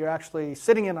worried that you're actually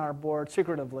sitting in our board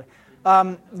secretively.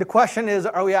 The question is,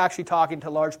 are we actually talking to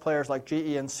large players like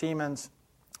GE and Siemens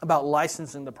about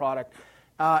licensing the product?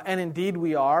 And indeed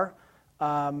we are.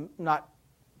 Not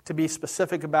to be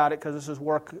specific about it because this is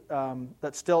work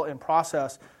that's still in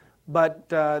process. But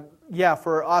yeah,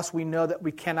 for us, we know that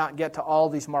we cannot get to all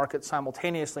these markets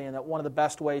simultaneously, and that one of the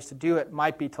best ways to do it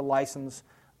might be to license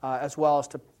as well as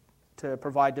to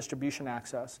provide distribution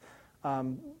access.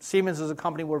 Siemens is a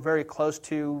company we're very close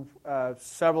to.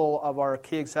 Several of our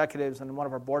key executives and one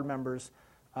of our board members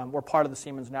were part of the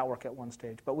Siemens network at one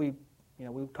stage. But we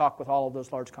talk with all of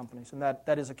those large companies, and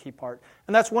that is a key part.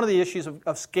 And that's one of the issues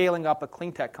of scaling up a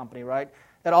clean tech company, right?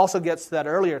 It also gets to that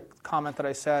earlier comment that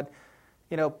I said,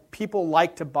 people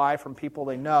like to buy from people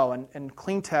they know, and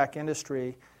clean tech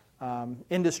industries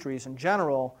in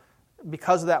general,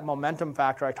 because of that momentum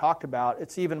factor I talked about,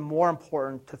 it's even more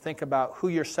important to think about who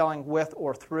you're selling with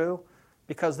or through,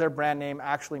 because their brand name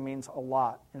actually means a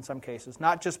lot in some cases.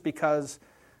 Not just because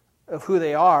of who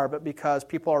they are, but because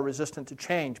people are resistant to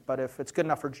change. But if it's good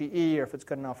enough for GE, or if it's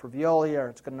good enough for Veolia, or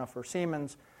it's good enough for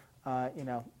Siemens,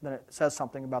 then it says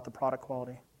something about the product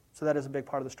quality. So that is a big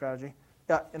part of the strategy.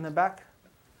 Yeah, in the back?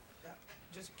 Yeah.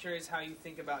 Just curious how you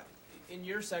think about, in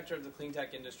your sector of the clean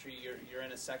tech industry, you're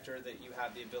in a sector that you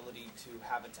have the ability to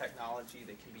have a technology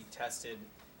that can be tested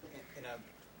in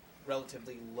a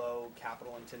relatively low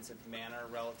capital intensive manner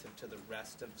relative to the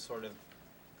rest of sort of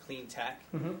clean tech.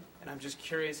 Mm-hmm. And I'm just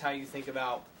curious how you think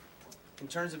about, in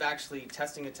terms of actually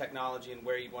testing a technology and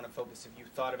where you'd want to focus, if you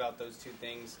thought about those two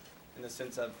things in the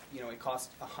sense of,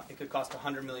 it could cost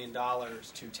 $100 million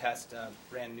to test a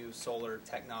brand new solar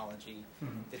technology.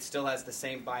 Mm-hmm. It still has the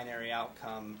same binary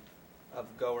outcome of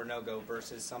go or no go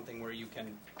versus something where you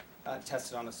can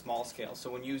test it on a small scale. So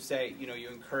when you say, you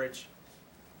encourage,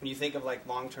 when you think of like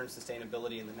long-term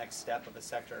sustainability in the next step of a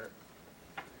sector,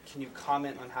 can you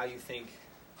comment on how you think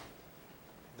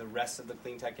the rest of the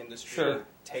clean tech industry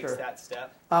takes that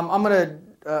step? I'm going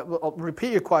to I'll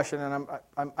repeat your question, and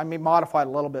I may modify it a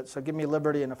little bit, so give me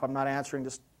liberty, and if I'm not answering,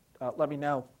 just let me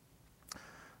know.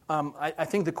 I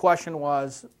think the question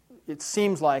was, it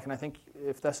seems like, and I think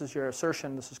if this is your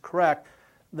assertion, this is correct,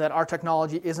 that our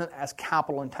technology isn't as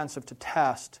capital intensive to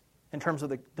test in terms of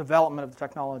the development of the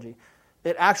technology.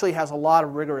 It actually has a lot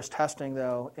of rigorous testing,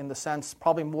 though, in the sense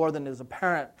probably more than is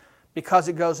apparent, because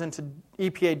it goes into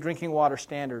EPA drinking water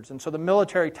standards. And so the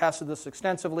military tested this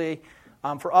extensively.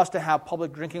 For us to have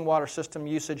public drinking water system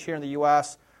usage here in the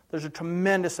U.S., there's a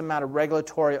tremendous amount of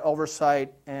regulatory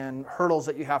oversight and hurdles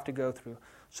that you have to go through.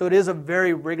 So it is a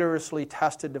very rigorously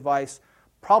tested device,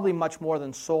 probably much more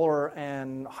than solar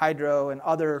and hydro and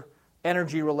other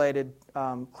energy-related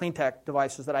clean tech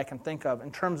devices that I can think of in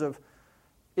terms of,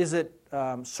 is it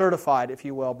certified, if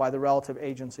you will, by the relative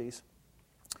agencies.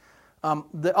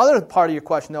 The other part of your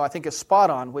question, though, I think is spot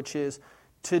on, which is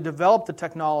to develop the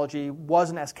technology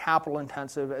wasn't as capital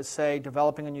intensive as, say,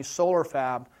 developing a new solar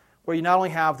fab, where you not only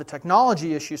have the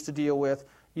technology issues to deal with,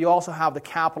 you also have the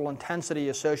capital intensity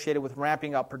associated with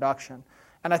ramping up production.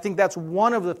 And I think that's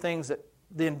one of the things that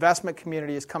the investment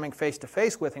community is coming face to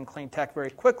face with in clean tech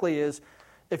very quickly is,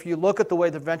 if you look at the way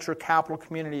the venture capital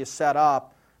community is set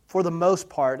up, for the most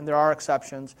part, and there are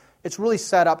exceptions, it's really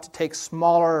set up to take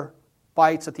smaller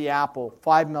bites at the apple,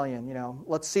 5 million,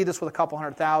 let's see this with a couple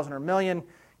 100,000 or $1 million,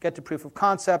 get to proof of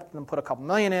concept, then put a couple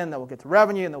million in, then we'll get to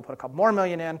revenue, and then we'll put a couple more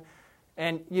million in.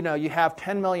 And, you have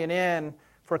 10 million in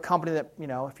for a company that,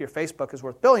 if your Facebook is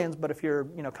worth billions, but if you're,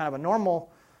 kind of a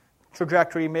normal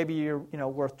trajectory, maybe you're,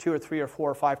 worth 2 or 3 or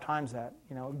 4 or 5 times that,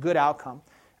 a good outcome.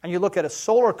 And you look at a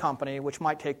solar company, which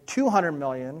might take 200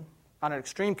 million on an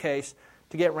extreme case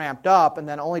to get ramped up, and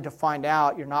then only to find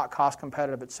out you're not cost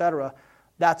competitive, et cetera.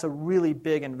 That's a really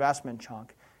big investment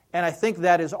chunk. And I think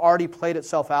that has already played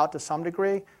itself out to some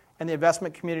degree, and the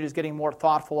investment community is getting more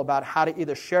thoughtful about how to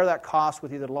either share that cost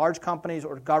with either large companies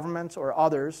or governments or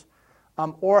others,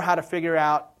 or how to figure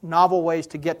out novel ways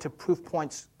to get to proof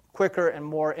points quicker and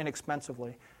more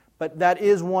inexpensively. But that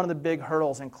is one of the big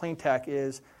hurdles in clean tech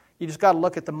is you just got to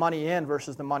look at the money in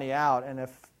versus the money out. And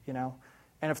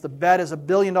if the bet is $1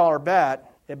 billion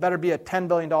bet, it better be a $10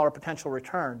 billion potential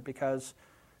return because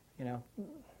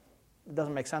it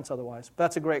doesn't make sense otherwise. But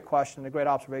that's a great question, a great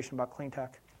observation about clean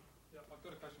tech. Yeah, I've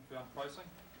got a question for you on pricing.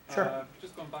 Sure.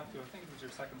 Just going back to, I think it was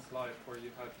your second slide where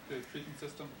you had the treatment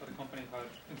system that a company had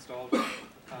installed.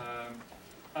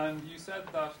 And you said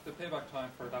that the payback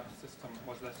time for that system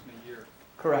was less than a year.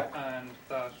 Correct. And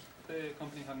that the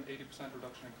company had an 80%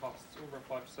 reduction in costs over a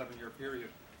 5 to 7 year period.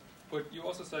 But you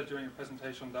also said during your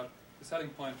presentation that the selling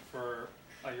point for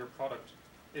your product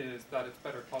is that it's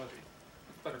better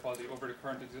quality over the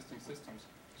current existing systems.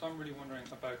 So I'm really wondering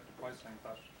about the pricing.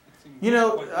 That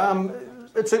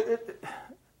it seems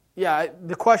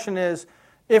the question is,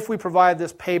 if we provide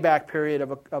this payback period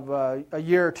of a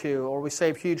year or two, or we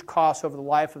save huge costs over the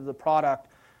life of the product,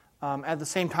 at the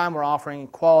same time we're offering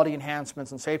quality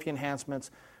enhancements and safety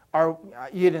enhancements,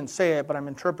 you didn't say it, but I'm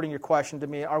interpreting your question to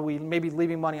me, are we maybe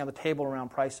leaving money on the table around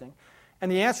pricing?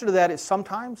 And the answer to that is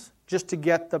sometimes, just to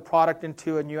get the product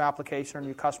into a new application or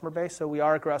new customer base. So we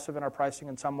are aggressive in our pricing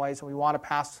in some ways, and we want to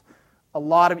pass a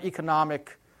lot of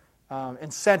economic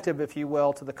incentive, if you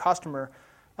will, to the customer.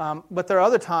 But there are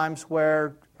other times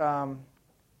where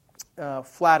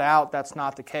flat out that's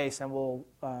not the case, and we'll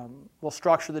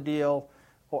structure the deal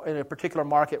in a particular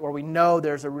market where we know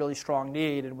there's a really strong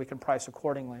need and we can price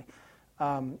accordingly.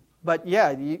 But yeah,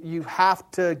 you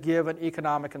have to give an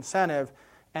economic incentive,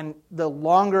 and the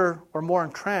longer or more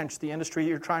entrenched the industry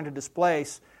you're trying to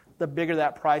displace, the bigger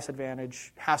that price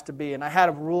advantage has to be. And I had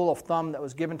a rule of thumb that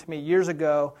was given to me years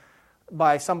ago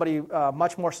by somebody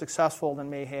much more successful than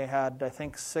me. He had, I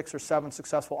think, 6 or 7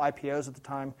 successful IPOs at the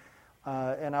time.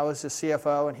 And I was the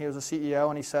CFO and he was the CEO.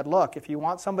 And he said, look, if you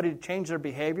want somebody to change their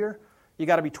behavior, you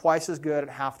got to be twice as good at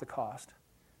half the cost.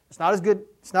 It's not as good.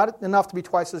 It's not enough to be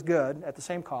twice as good at the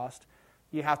same cost.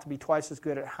 You have to be twice as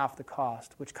good at half the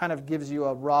cost, which kind of gives you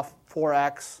a rough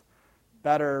 4x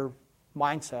better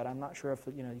mindset. I'm not sure if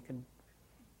you can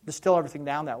distill everything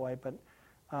down that way, but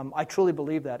I truly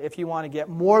believe that. If you want to get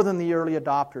more than the early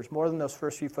adopters, more than those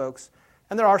first few folks,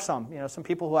 and there are some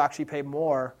people who actually pay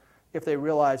more if they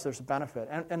realize there's a benefit.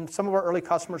 And some of our early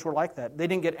customers were like that. They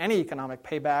didn't get any economic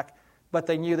payback, but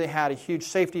they knew they had a huge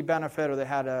safety benefit, or they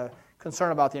had a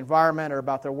concern about the environment or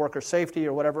about their worker safety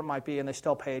or whatever it might be, and they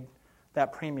still paid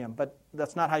that premium. But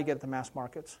that's not how you get the mass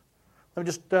markets. Let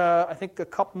me just, I think a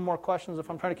couple more questions if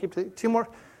I'm trying to keep to two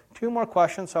more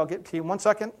questions, so I'll get to you in 1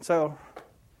 second. So,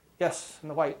 yes, in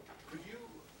the white. Could you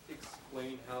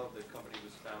explain how the company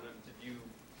was founded? Did you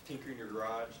tinker in your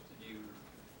garage? Did you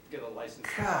get a license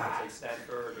from like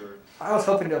Stanford? Or? I was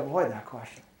hoping to avoid that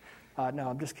question. No,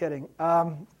 I'm just kidding.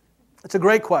 It's a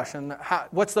great question.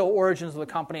 What's the origins of the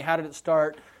company? How did it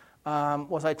start?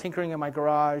 Was I tinkering in my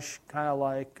garage, kind of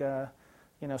like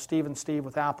Steve and Steve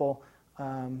with Apple,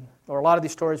 or a lot of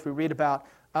these stories we read about?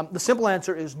 The simple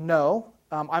answer is no.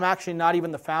 I'm actually not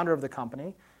even the founder of the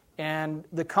company. And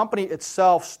the company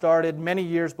itself started many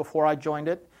years before I joined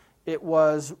it. It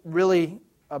was really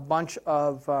a bunch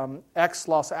of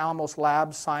ex-Los Alamos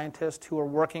Labs scientists who were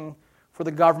working for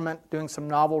the government doing some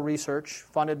novel research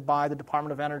funded by the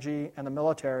Department of Energy and the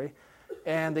military.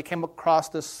 And they came across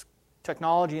this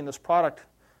technology and this product,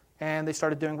 and they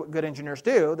started doing what good engineers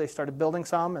do. They started building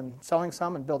some and selling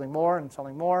some and building more and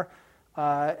selling more.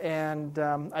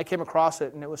 I came across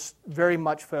it, and it was very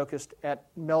much focused at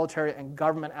military and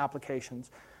government applications.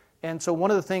 And so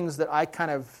one of the things that I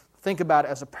kind of think about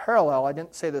as a parallel, I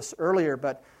didn't say this earlier,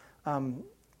 but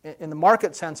in the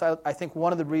market sense, I think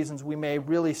one of the reasons we may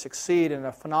really succeed in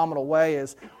a phenomenal way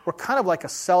is we're kind of like a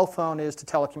cell phone is to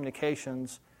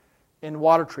telecommunications in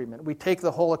water treatment. We take the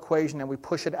whole equation and we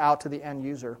push it out to the end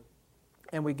user,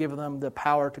 and we give them the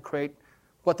power to create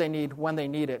what they need when they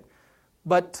need it.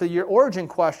 But to your origin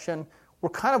question, we're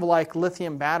kind of like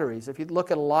lithium batteries. If you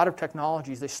look at a lot of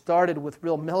technologies, they started with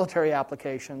real military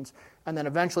applications and then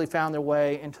eventually found their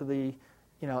way into the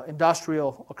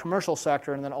industrial or commercial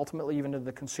sector, and then ultimately even to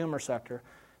the consumer sector.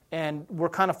 And we're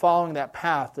kind of following that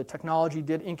path. The technology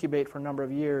did incubate for a number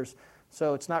of years,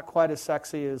 so it's not quite as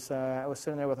sexy as I was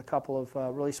sitting there with a couple of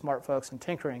really smart folks and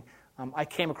tinkering. I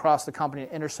came across the company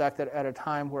and intersected at a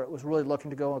time where it was really looking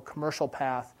to go a commercial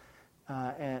path,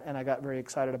 and I got very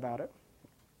excited about it.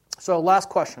 So last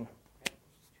question.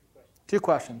 Two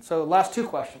questions. So last 2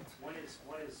 questions. One is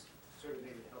sort of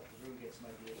maybe to help the room get some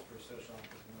ideas for social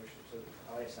entrepreneurship. So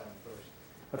I'll ask that one first.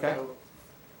 Okay. So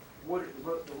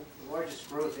the largest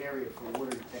growth area for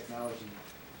water technology,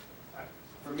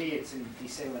 for me it's in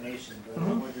desalination, but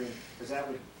I'm wondering, because that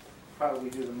would probably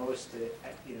do the most to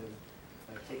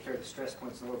take care of the stress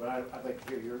points in the world, but I'd like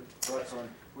to hear your thoughts on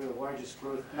where the largest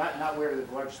growth, not where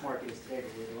the largest market is today,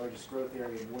 but where the largest growth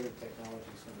area in water technology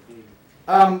is going to be.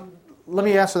 Let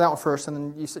me answer that one first, and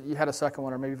then you said you had a second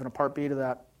one, or maybe even a part B to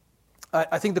that.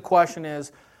 I think the question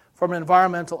is, from an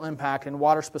environmental impact, and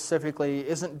water specifically,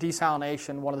 isn't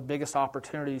desalination one of the biggest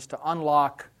opportunities to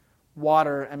unlock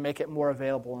water and make it more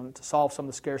available and to solve some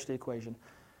of the scarcity equation?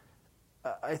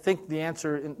 I think the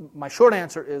answer, my short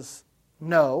answer is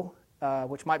no,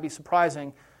 which might be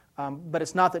surprising, but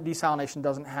it's not that desalination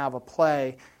doesn't have a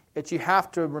play. It's you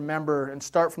have to remember and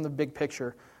start from the big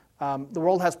picture. The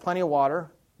world has plenty of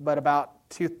water, but about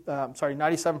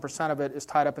 97% of it is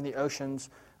tied up in the oceans.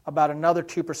 about another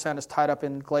 2% is tied up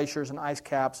in glaciers and ice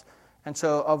caps. And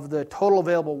so of the total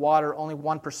available water, only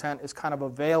 1% is kind of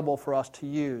available for us to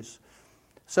use.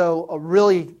 So a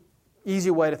really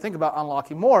easy way to think about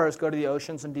unlocking more is go to the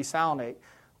oceans and desalinate.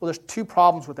 Well, there's two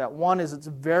problems with that. One is it's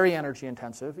very energy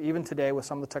intensive, even today with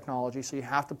some of the technology, so you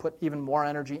have to put even more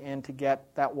energy in to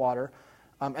get that water.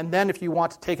 And then if you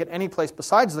want to take it any place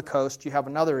besides the coast, you have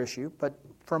another issue. But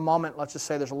for a moment, let's just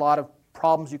say there's a lot of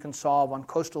problems you can solve on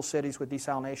coastal cities with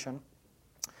desalination.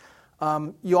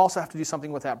 You also have to do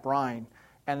something with that brine,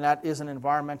 and that is an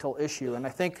environmental issue. And I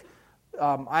think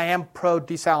I am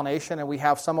pro-desalination, and we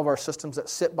have some of our systems that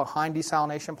sit behind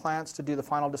desalination plants to do the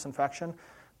final disinfection.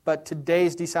 But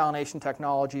today's desalination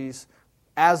technologies,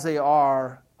 as they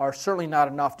are certainly not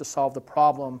enough to solve the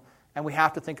problem. And we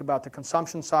have to think about the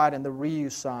consumption side and the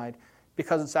reuse side,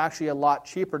 because it's actually a lot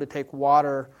cheaper to take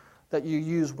water that you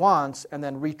use once and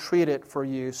then retreat it for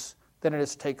use than it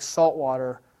is to take salt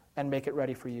water and make it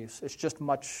ready for use. It's just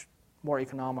much more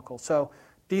economical. So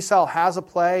desal has a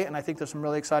play, and I think there's some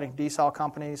really exciting desal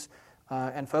companies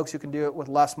and folks who can do it with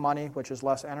less money, which is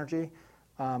less energy.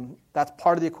 That's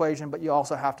part of the equation, but you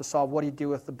also have to solve what do you do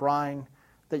with the brine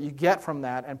that you get from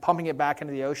that, and pumping it back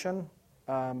into the ocean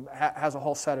has a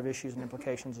whole set of issues and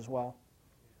implications as well.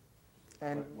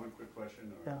 And one quick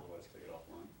question, or let's take it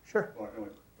offline. Sure.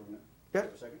 Yeah. For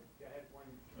a second? Yeah, I had one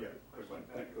quick question one.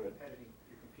 about your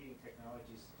competing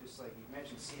technologies. Just like you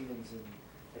mentioned Siemens, and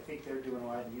I think they're doing a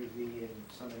lot in UV and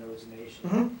some in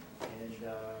ozonation. And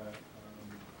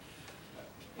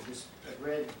I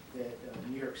read that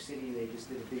New York City, they just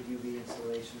did a big UV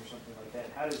installation or something like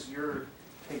that. How does your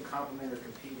thing complement or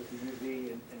compete with the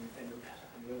UV and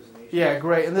the ozonation? Yeah,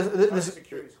 great. And this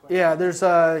yeah, there's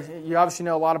you obviously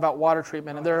know a lot about water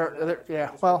treatment, and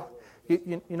yeah, well,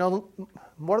 you know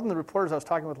more than the reporters I was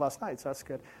talking with last night, so that's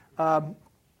good. Or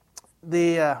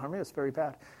maybe it's very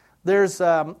bad. There's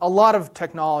a lot of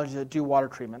technology that do water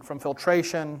treatment, from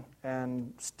filtration,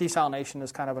 and desalination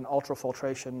is kind of an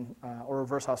ultrafiltration or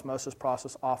reverse osmosis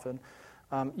process often,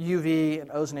 UV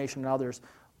and ozonation and others.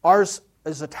 Ours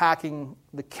is attacking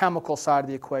the chemical side of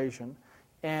the equation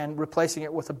and replacing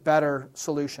it with a better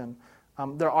solution.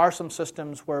 There are some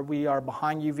systems where we are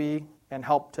behind UV and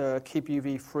help to keep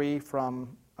UV free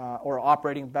from or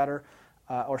operating better,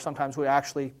 or sometimes we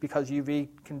actually, because UV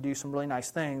can do some really nice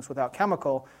things without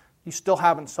chemical, you still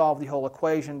haven't solved the whole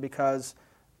equation because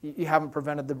you haven't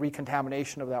prevented the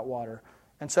recontamination of that water.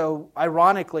 And so,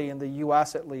 ironically, in the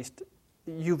U.S. at least,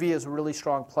 UV is a really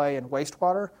strong play in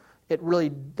wastewater. It really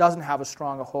doesn't have as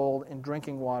strong a hold in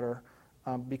drinking water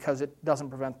because it doesn't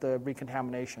prevent the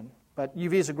recontamination. But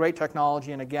UV is a great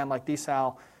technology, and again, like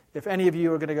desal, if any of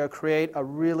you are going to go create a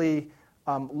really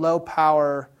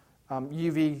low-power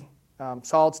UV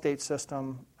solid-state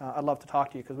system, I'd love to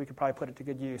talk to you because we could probably put it to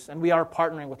good use. And we are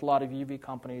partnering with a lot of UV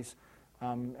companies,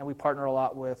 and we partner a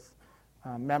lot with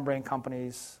membrane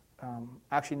companies,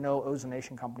 actually no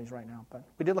ozonation companies right now. But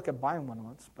we did look at buying one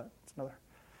once, but it's another.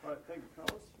 All right, thank you,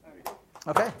 Carlos. There you go.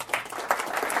 Okay.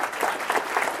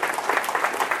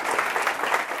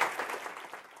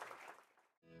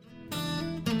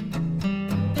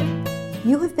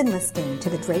 You have been listening to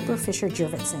the Draper Fisher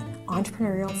Jurvetson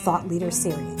Entrepreneurial Thought Leader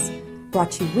Series,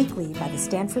 brought to you weekly by the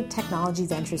Stanford Technology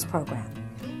Ventures Program.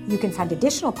 You can find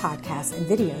additional podcasts and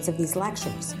videos of these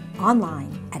lectures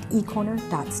online at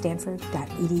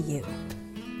ecorner.stanford.edu.